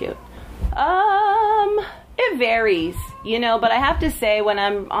so cute. It varies, but I have to say when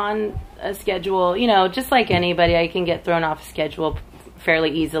I'm on a schedule, just like anybody, I can get thrown off a schedule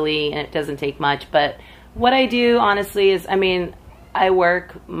fairly easily, and it doesn't take much. But what I do, honestly, is, I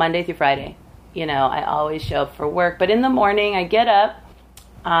work Monday through Friday. I always show up for work. But in the morning, I get up.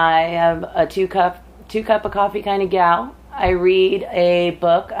 I have a two cup of coffee kind of gal. I read a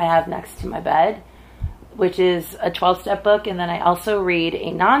book I have next to my bed. which is a 12-step book, and then I also read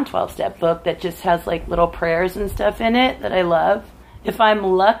a non-12-step book that just has like little prayers and stuff in it that I love. If I'm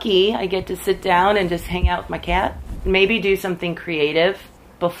lucky, I get to sit down and just hang out with my cat, maybe do something creative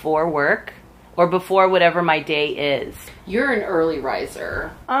before work or before whatever my day is. You're an early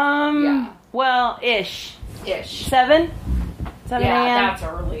riser. Well, ish. 7 a.m. That's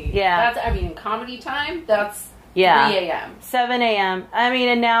early. Yeah. That's, I mean, comedy time, that's 3 Yeah. a.m. 7 a.m. I mean,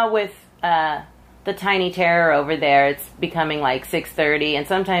 and now with the Tiny Terror over there, it's becoming like 6:30 and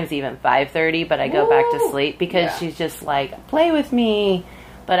sometimes even 5:30, but I go back to sleep because she's just like, play with me.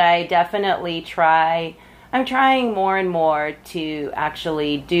 But I definitely I'm trying more and more to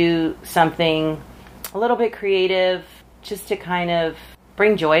actually do something a little bit creative just to kind of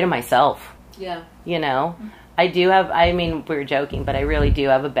bring joy to myself. Yeah. You know? I mean, we were joking, but I really do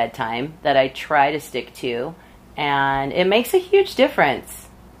have a bedtime that I try to stick to. And it makes a huge difference.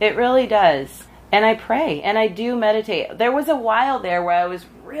 It really does. And I pray. And I do meditate. There was a while there where I was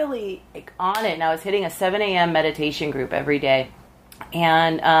really on it. And I was hitting a 7 a.m. meditation group every day.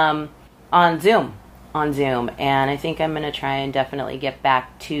 And on Zoom. And I think I'm going to try and definitely get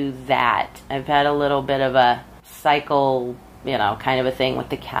back to that. I've had a little bit of a cycle, kind of a thing with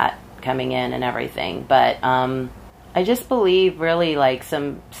the cat coming in and everything. But I just believe really like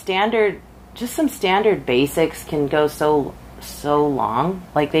some standard basics can go so long.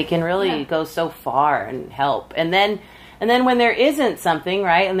 Like they can really go so far and help. And then when there isn't something,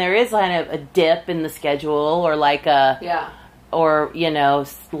 right, and there is kind of a dip in the schedule or like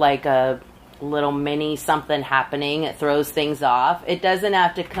like a little mini something happening, it throws things off. It doesn't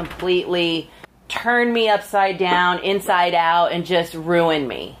have to completely turn me upside down, inside out, and just ruin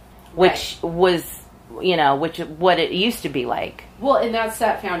me, which was, what it used to be like. Well, and that's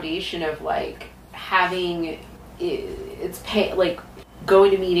that foundation of like having like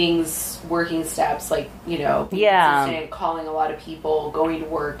going to meetings, working steps, like, being consistent, calling a lot of people, going to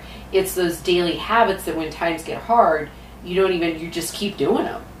work. It's those daily habits that when times get hard, you just keep doing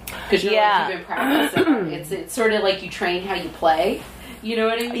them. Because you've been practicing them. It's sort of like you train how you play. You know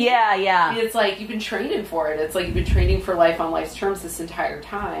what I mean? Yeah. It's like you've been training for it. It's like you've been training for life on life's terms this entire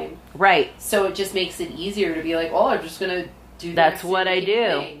time. Right. So it just makes it easier to be like, oh, I'm just going to do That's what I do.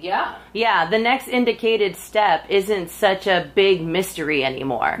 thing. Yeah. Yeah, the next indicated step isn't such a big mystery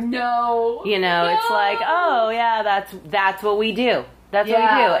anymore. No. It's like, oh, yeah, that's what we do. That's what we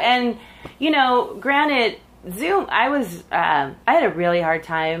do. And, granted, Zoom, I had a really hard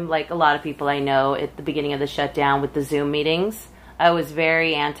time, like a lot of people I know at the beginning of the shutdown with the Zoom meetings. I was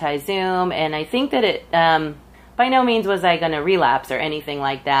very anti-Zoom, and I think that it, by no means was I going to relapse or anything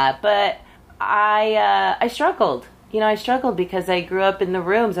like that, but I struggled. I struggled because I grew up in the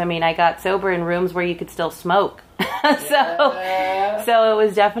rooms. I mean, I got sober in rooms where you could still smoke. So it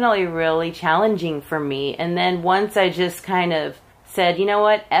was definitely really challenging for me. And then once I just kind of said, you know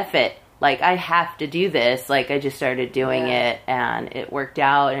what, F it. Like, I have to do this. Like, I just started doing it, and it worked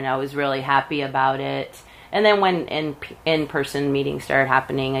out, and I was really happy about it. And then when in-person meetings started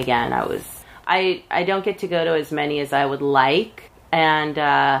happening again, I don't get to go to as many as I would like, and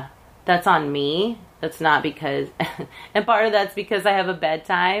that's on me. That's not because, and part of that's because I have a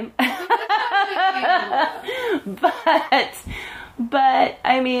bedtime. But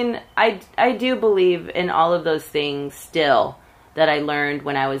I mean, I do believe in all of those things still that I learned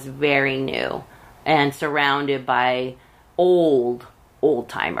when I was very new and surrounded by old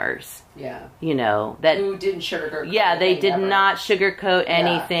timers. Yeah. That who didn't sugarcoat. Yeah, they did not sugarcoat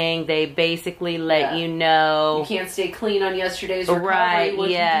anything. They basically let you know. You can't stay clean on yesterday's recovery. Right, What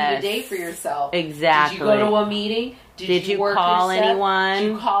did you do today for yourself? Exactly. Did you go to a meeting? Did you work call your set? anyone?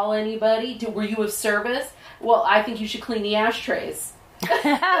 Did you call anybody? Were you of service? Well, I think you should clean the ashtrays.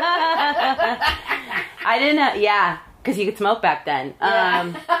 I didn't, because you could smoke back then.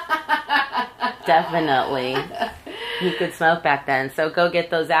 Definitely. You could smoke back then. So go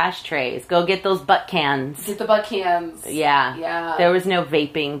get those ashtrays. Go get those butt cans. Get the butt cans. Yeah. Yeah. There was no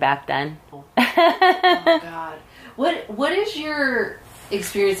vaping back then. Oh, God. What is your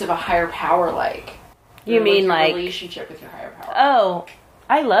experience of a higher power like? You mean your like... relationship with your higher power? Oh,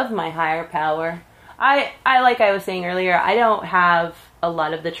 I love my higher power. I like I was saying earlier, I don't have a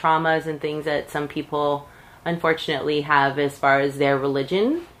lot of the traumas and things that some people unfortunately have as far as their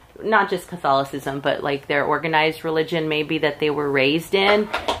religion. Not just Catholicism, but like their organized religion maybe that they were raised in.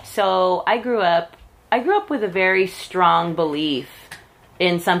 So I grew up with a very strong belief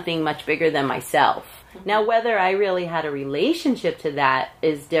in something much bigger than myself. Now, whether I really had a relationship to that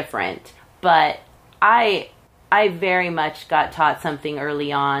is different, but I very much got taught something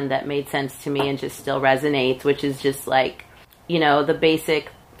early on that made sense to me and just still resonates, which is just like, the basic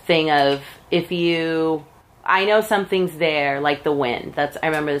thing of I know something's there, like the wind. I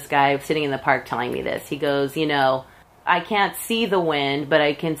remember this guy sitting in the park telling me this. He goes, I can't see the wind, but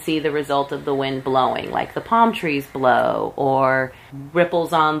I can see the result of the wind blowing, like the palm trees blow or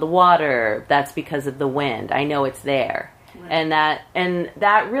ripples on the water. That's because of the wind. I know it's there. Right. And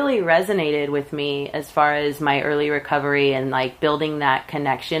that really resonated with me as far as my early recovery and like building that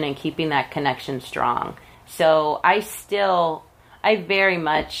connection and keeping that connection strong. So I very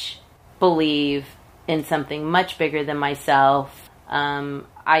much believe in something much bigger than myself.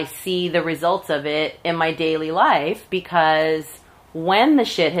 I see the results of it in my daily life because when the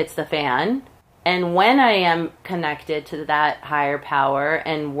shit hits the fan and when I am connected to that higher power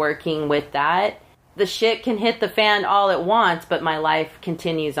and working with that, the shit can hit the fan all at once, but my life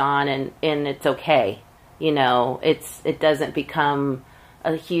continues on and it's okay. It doesn't become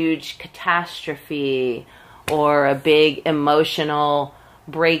a huge catastrophe or a big emotional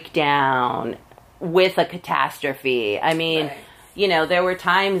breakdown with a catastrophe. I mean, right. There were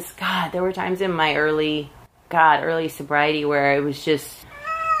times in my early sobriety where it was just,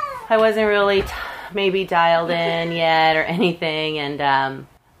 I wasn't really maybe dialed in yet or anything. And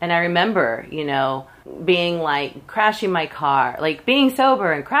I remember, being like crashing my car, like being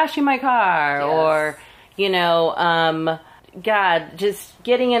sober and crashing my car, yes. Or, just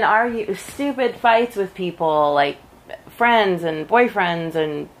getting in stupid fights with people, like friends and boyfriends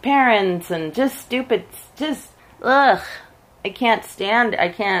and parents and ugh. I can't stand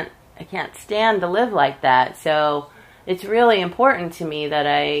to live like that. So it's really important to me that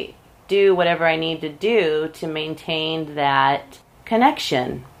I do whatever I need to do to maintain that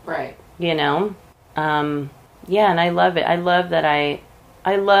connection. Right. And I love it. I love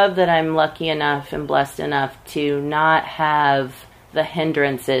that I'm lucky enough and blessed enough to not have the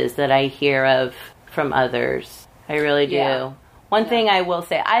hindrances that I hear of from others. I really do. Yeah. One thing I will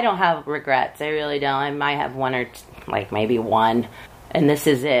say, I don't have regrets. I really don't. I might have one or maybe one. And this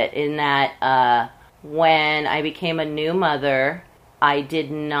is it. In that when I became a new mother, I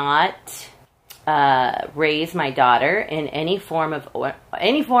did not raise my daughter in any form of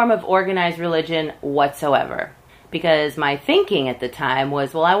organized religion whatsoever. Because my thinking at the time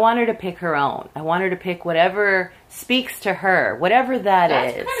was, well, I want her to pick her own. I want her to pick whatever speaks to her, whatever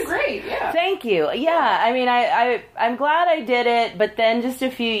that's is. That's kind of great, yeah. Thank you. Yeah, I mean, I'm glad I did it, but then just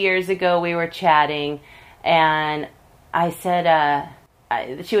a few years ago we were chatting, and I said,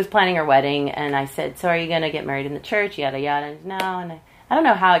 she was planning her wedding, and I said, so are you going to get married in the church, yada, yada, and no, and I don't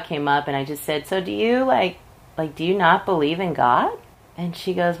know how it came up, and I just said, so do you, do you not believe in God? And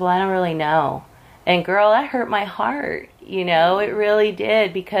she goes, well, I don't really know. And girl, that hurt my heart, it really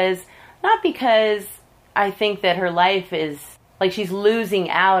did, not because I think that her life is, she's losing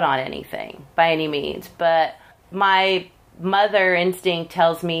out on anything by any means, but my mother instinct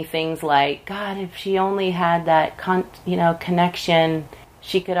tells me things like, God, if she only had that, connection,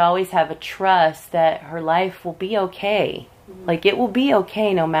 she could always have a trust that her life will be okay. Mm-hmm. It will be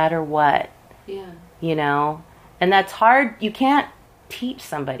okay no matter what. Yeah. And that's hard. You can't teach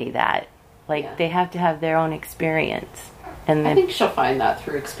somebody that. They have to have their own experience. And I think she'll find that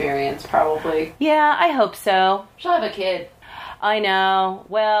through experience, probably. Yeah, I hope so. She'll have a kid. I know.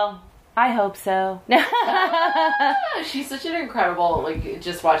 Well, I hope so. She's such an incredible,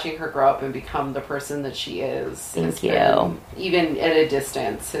 just watching her grow up and become the person that she is. Thank you. Even at a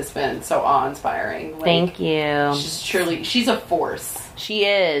distance, has been so awe-inspiring. Thank you. She's a force. She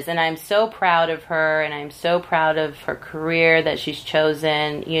is, and I'm so proud of her, and I'm so proud of her career that she's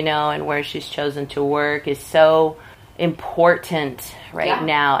chosen, and where she's chosen to work is so important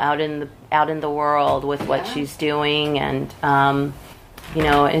now out in the world with what she's doing, and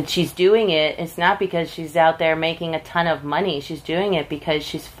and she's doing it. It's not because she's out there making a ton of money. She's doing it because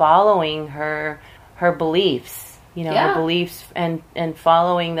she's following her beliefs, her beliefs and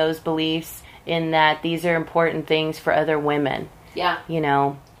following those beliefs in that these are important things for other women. Yeah.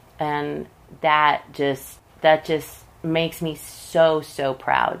 And that just makes me so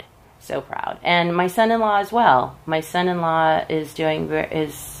proud. So proud. And my son-in-law as well. My son-in-law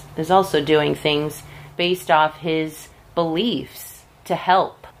is also doing things based off his beliefs to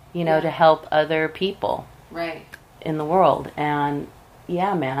help, to help other people. Right. In the world. And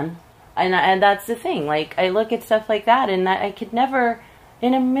yeah, man. And that's the thing. I look at stuff like that and I could never,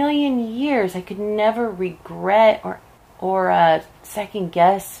 in a million years, I could never regret or second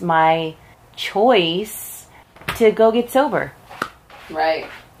guess my choice to go get sober. Right.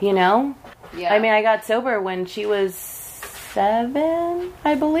 Yeah. I mean, I got sober when she was 7,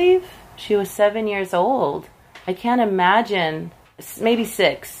 I believe. She was 7 years old. I can't imagine, maybe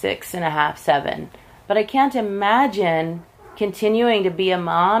 6 and a half, 7. But I can't imagine continuing to be a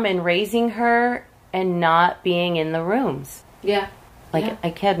mom and raising her and not being in the rooms. Yeah. Like, I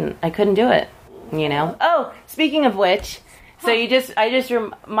couldn't do it, you know? Oh, speaking of which, so I just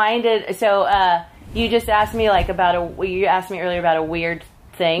reminded, so you just asked me you asked me earlier about a weird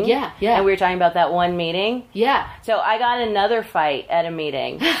thing. Yeah. And we were talking about that one meeting. Yeah. So I got another fight at a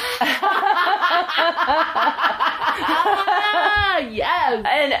meeting. Yes.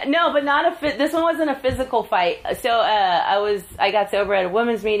 And no, but this one wasn't a physical fight. So I got sober at a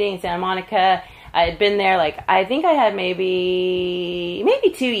women's meeting in Santa Monica. I had been there, I think I had maybe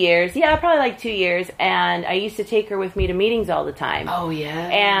 2 years. Yeah, probably 2 years. And I used to take her with me to meetings all the time. Oh, yeah.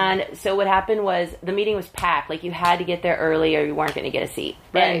 And so what happened was the meeting was packed. You had to get there early or you weren't going to get a seat.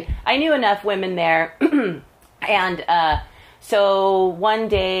 Right. And I knew enough women there. And so one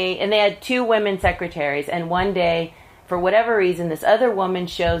day, and they had 2 women secretaries. And one day, for whatever reason, this other woman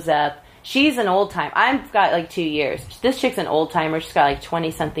shows up. She's an old timer. I've got 2 years. This chick's an old timer. She's got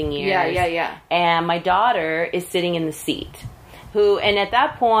 20-something years. Yeah. And my daughter is sitting in the seat. And at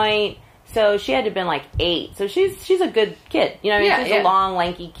that point, so she had to have been 8. So she's a good kid. You know what I mean? She's a long,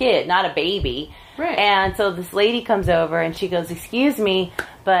 lanky kid, not a baby. Right. And so this lady comes over and she goes, "Excuse me,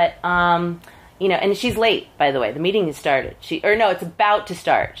 but, and she's late, by the way. The meeting has started. It's about to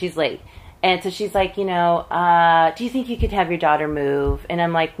start. She's late. And so she's like, do you think you could have your daughter move? And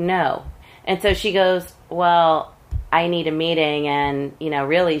I'm like, no. And so she goes, well, I need a meeting, and,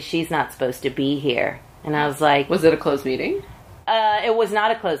 really, she's not supposed to be here. And I was like... Was it a closed meeting? It was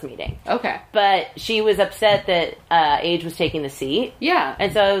not a closed meeting. Okay. But she was upset that Age was taking the seat. Yeah.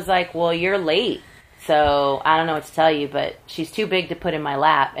 And so I was like, well, you're late. So I don't know what to tell you, but she's too big to put in my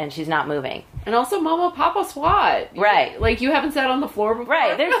lap, and she's not moving. And also, Mama, Papa, SWAT. Right. You haven't sat on the floor before.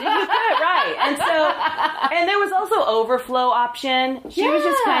 Right. You could, right. And there was also overflow option. She was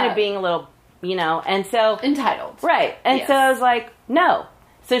just kind of being a little, and so... Entitled. Right. And so I was like, no.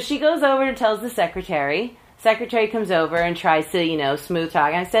 So she goes over and tells the secretary. Secretary comes over and tries to, smooth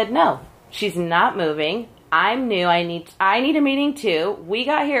talk. And I said, no, she's not moving. I'm new. I need a meeting too. We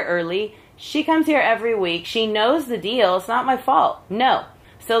got here early. She comes here every week. She knows the deal. It's not my fault. No.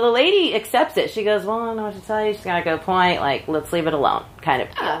 So the lady accepts it. She goes, well, I don't know what to tell you. She's got to go point. Let's leave it alone kind of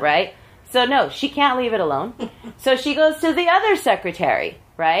deal, right? So no, she can't leave it alone. So she goes to the other secretary,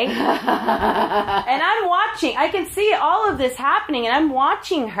 right? And I'm watching. I can see all of this happening, and I'm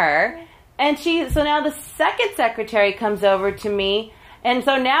watching her. And so now the second secretary comes over to me. And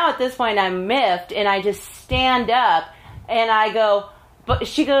so now at this point I'm miffed, and I just stand up, and I go... But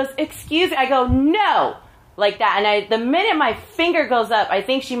she goes, excuse me. I go, no, like that. And the minute my finger goes up, I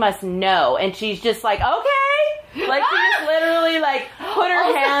think she must know. And she's just like, okay. She just literally put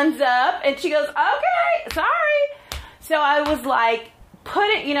her hands up, and she goes, okay, sorry. So I was like,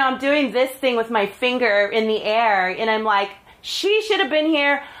 I'm doing this thing with my finger in the air, and I'm like, she should have been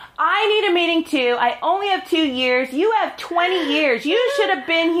here. I need a meeting too. I only have 2 years. You have 20 years. You should have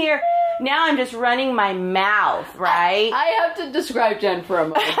been here. Now I'm just running my mouth, right? I have to describe Jen for a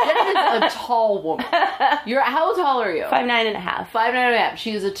moment. Jen is a tall woman. How tall are you? 5'9.5". 5'9.5".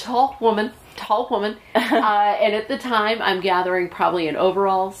 She is a tall woman. And at the time, I'm gathering probably in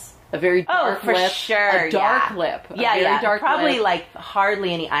overalls, a very dark lip. Sure. A dark lip. Dark probably lip.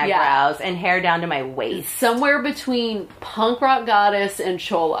 Hardly any eyebrows and hair down to my waist. Somewhere between punk rock goddess and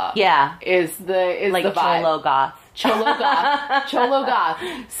chola. Yeah. Is the vibe. Cholo goth. Cholo goth.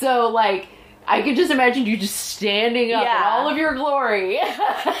 So I could just imagine you just standing up in all of your glory.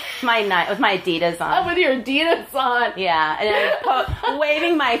 with my Adidas on. With your Adidas on. Yeah, and I'm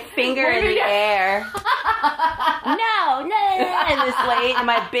waving my finger in the air. No. And this lady, and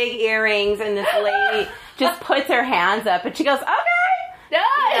my big earrings, and this lady just puts her hands up, and she goes, okay.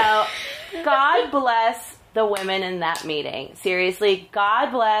 God bless the women in that meeting. Seriously,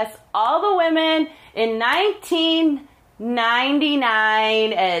 God bless all the women in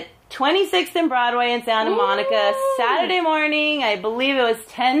 1999 at 26th and Broadway in Santa Monica, Saturday morning. I believe it was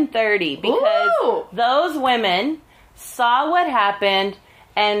 10:30, because those women saw what happened,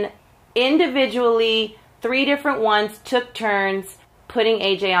 and individually, 3 different ones took turns putting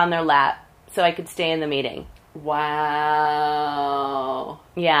AJ on their lap so I could stay in the meeting. Wow.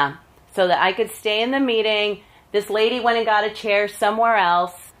 Yeah. So that I could stay in the meeting. This lady went and got a chair somewhere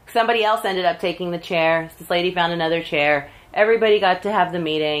else. Somebody else ended up taking the chair. This lady found another chair. Everybody got to have the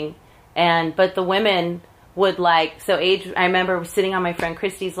meeting. But the women would I remember sitting on my friend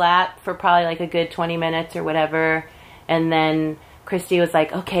Christy's lap for probably a good 20 minutes or whatever. And then Christy was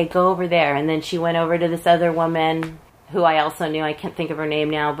like, okay, go over there. And then she went over to this other woman who I also knew. I can't think of her name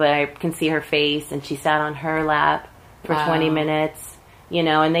now, but I can see her face. And she sat on her lap for 20 minutes.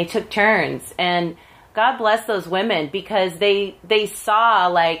 And they took turns. And God bless those women, because they saw,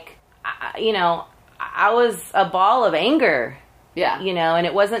 like, I was a ball of anger. Yeah. And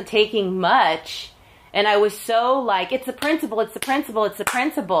it wasn't taking much. And I was so like, it's the principle, it's the principle, it's the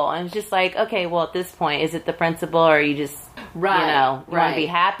principle. And it's just like, okay, well, at this point, is it the principle, or are you just, you want to be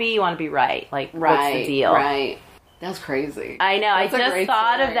happy, you want to be right? Like, what's the deal? Right. That's crazy. I know. That's I just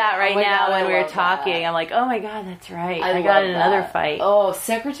thought of that right now when we were talking. That. I'm like, oh my God, that's right. I got in another fight. Oh,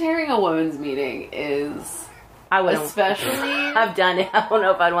 secretarying a women's meeting is... Especially... I've done it. I don't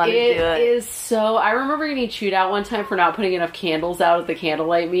know if I'd want to do it. It is so... I remember getting chewed out one time for not putting enough candles out at the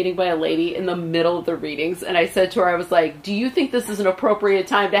candlelight meeting by a lady in the middle of the readings. And I said to her, I was like, do you think this is an appropriate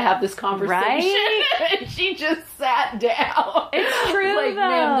time to have this conversation? Right? And she just sat down. It's true, like,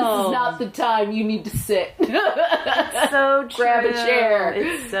 ma'am, this is not the time. You need to sit. It's so true. Grab a chair.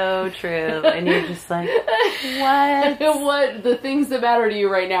 It's so true. And you're just like, what? What? The things that matter to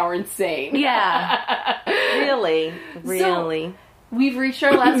you right now are insane. Yeah. Really. So, we've reached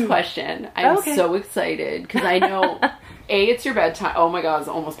our last question. I'm so excited because I know, A, it's your bedtime. Oh my God, it's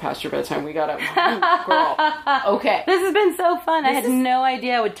almost past your bedtime. We gotta, girl. Okay. This has been so fun. I had no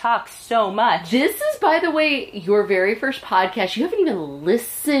idea I would talk so much. This is, by the way, your very first podcast. You haven't even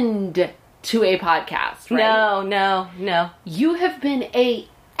listened to a podcast, right? No. You have been a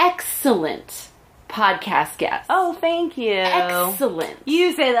excellent podcast guest. Oh, thank you. Excellent.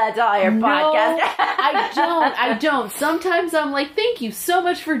 You say that to all your podcasts. I don't. Sometimes I'm like, thank you so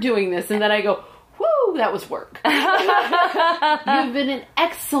much for doing this. And then I go, whoo, that was work. You've been an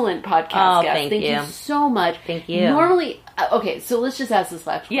excellent podcast guest. Thank you so much. Thank you. Normally, okay, so let's just ask this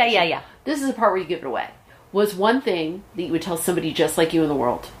last question. Yeah. This is the part where you give it away. Was one thing that you would tell somebody just like you in the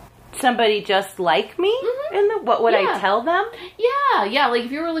world? Somebody just like me? Mm-hmm. What would I tell them? Yeah. Like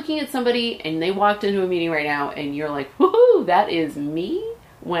if you were looking at somebody and they walked into a meeting right now and you're like, woohoo, that is me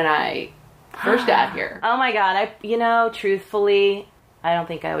when I first got here. Oh my God. Truthfully, I don't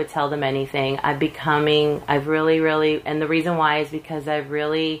think I would tell them anything. I've really, and the reason why is because I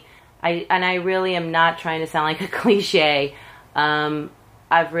really am not trying to sound like a cliche.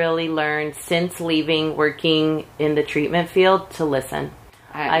 I've really learned since leaving working in the treatment field to listen.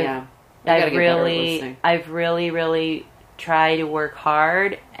 I've really tried to work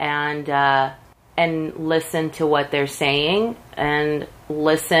hard and listen to what they're saying and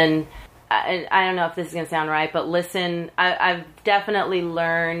listen. I don't know if this is going to sound right, but listen. I've definitely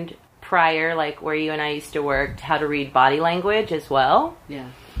learned prior, like where you and I used to work, how to read body language as well. Yeah.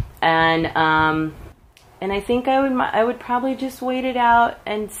 And I think I would probably just wait it out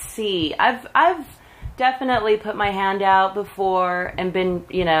and see. I've definitely put my hand out before and been,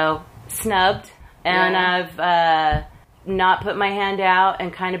 snubbed, and I've not put my hand out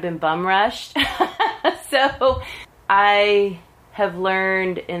and kind of been bum rushed. So I have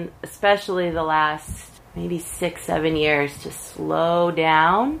learned, especially the last maybe 6-7 years, to slow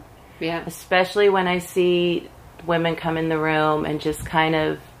down. Yeah. Especially when I see women come in the room and just kind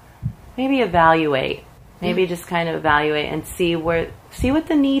of maybe evaluate. Maybe just kind of evaluate and see what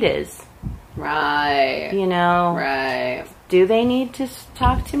the need is. Right. Right. Do they need to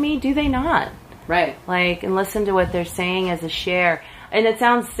talk to me? Do they not? Right. Like, and listen to what they're saying as a share. And it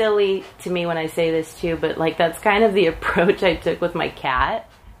sounds silly to me when I say this too, but like that's kind of the approach I took with my cat,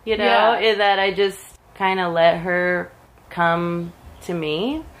 is that I just kind of let her come to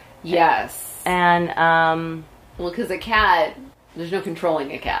me. Yes. And, well, because a cat, there's no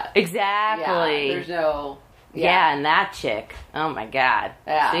controlling a cat. Exactly. Yeah, there's no... Yeah, and that chick, oh my God.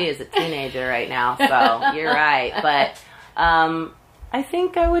 Yeah. She is a teenager right now, so you're right. But I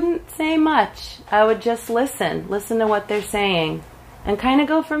think I wouldn't say much. I would just listen to what they're saying, and kind of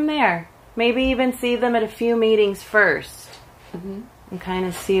go from there. Maybe even see them at a few meetings first, and kind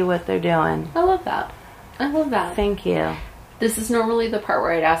of see what they're doing. I love that. Thank you. This is normally the part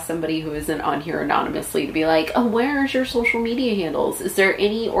where I'd ask somebody who isn't on here anonymously to be like, oh, where's your social media handles? Is there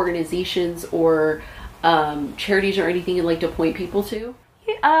any organizations or charities or anything you'd like to point people to?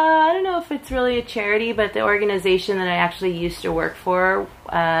 I don't know if it's really a charity, but the organization that I actually used to work for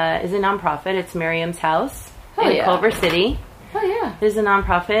is a nonprofit. It's Miriam's House in Culver City. Oh, yeah. It is a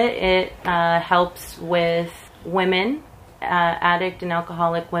nonprofit. It helps with women, addict and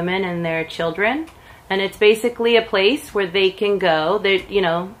alcoholic women and their children. And it's basically a place where they can go.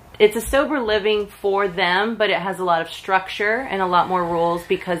 It's a sober living for them, but it has a lot of structure and a lot more rules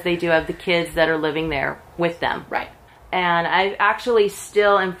because they do have the kids that are living there with them. Right. And I actually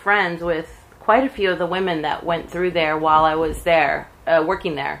still am friends with quite a few of the women that went through there while I was there,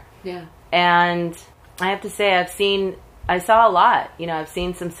 working there. Yeah. And I have to say, I saw a lot. I've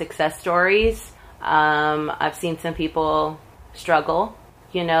seen some success stories. I've seen some people struggle.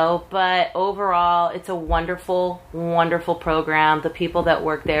 you know, but overall it's a wonderful, wonderful program. The people that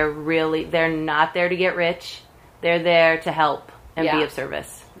work there really, they're not there to get rich. They're there to help and be of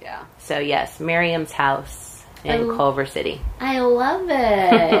service. Yeah. So yes, Miriam's House in Culver City. I love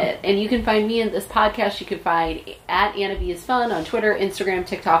it. And you can find me in this podcast. You can find at Anna B is Fun on Twitter, Instagram,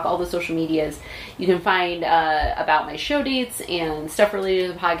 TikTok, all the social medias. You can find about my show dates and stuff related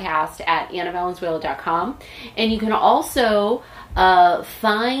to the podcast at AnnaValenzuela.com. And you can also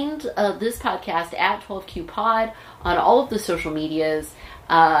find this podcast at 12Q Pod on all of the social medias.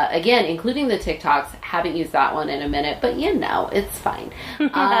 Again, including the TikToks. Haven't used that one in a minute, but you know, it's fine.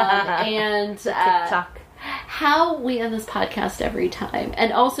 And TikTok. How we end this podcast every time.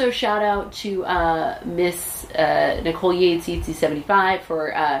 And also shout out to Miss Nicole Yates, EC75,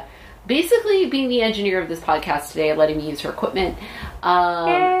 for basically being the engineer of this podcast today, letting me use her equipment.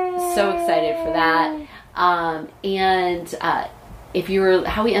 So excited for that. And if you were,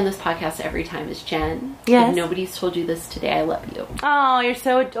 how we end this podcast every time is Jen. Yes. If nobody's told you this today, I love you. Oh, you're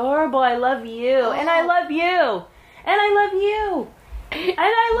so adorable. I love you. And I love you. And I love you. And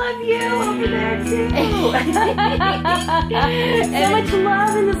I love you over there too. So much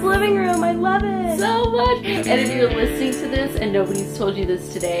love in this living room. I love it. So much. And if you're listening to this and nobody's told you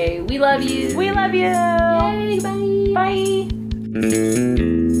this today, we love you. We love you. Yay, bye.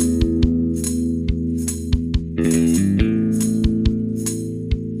 Bye.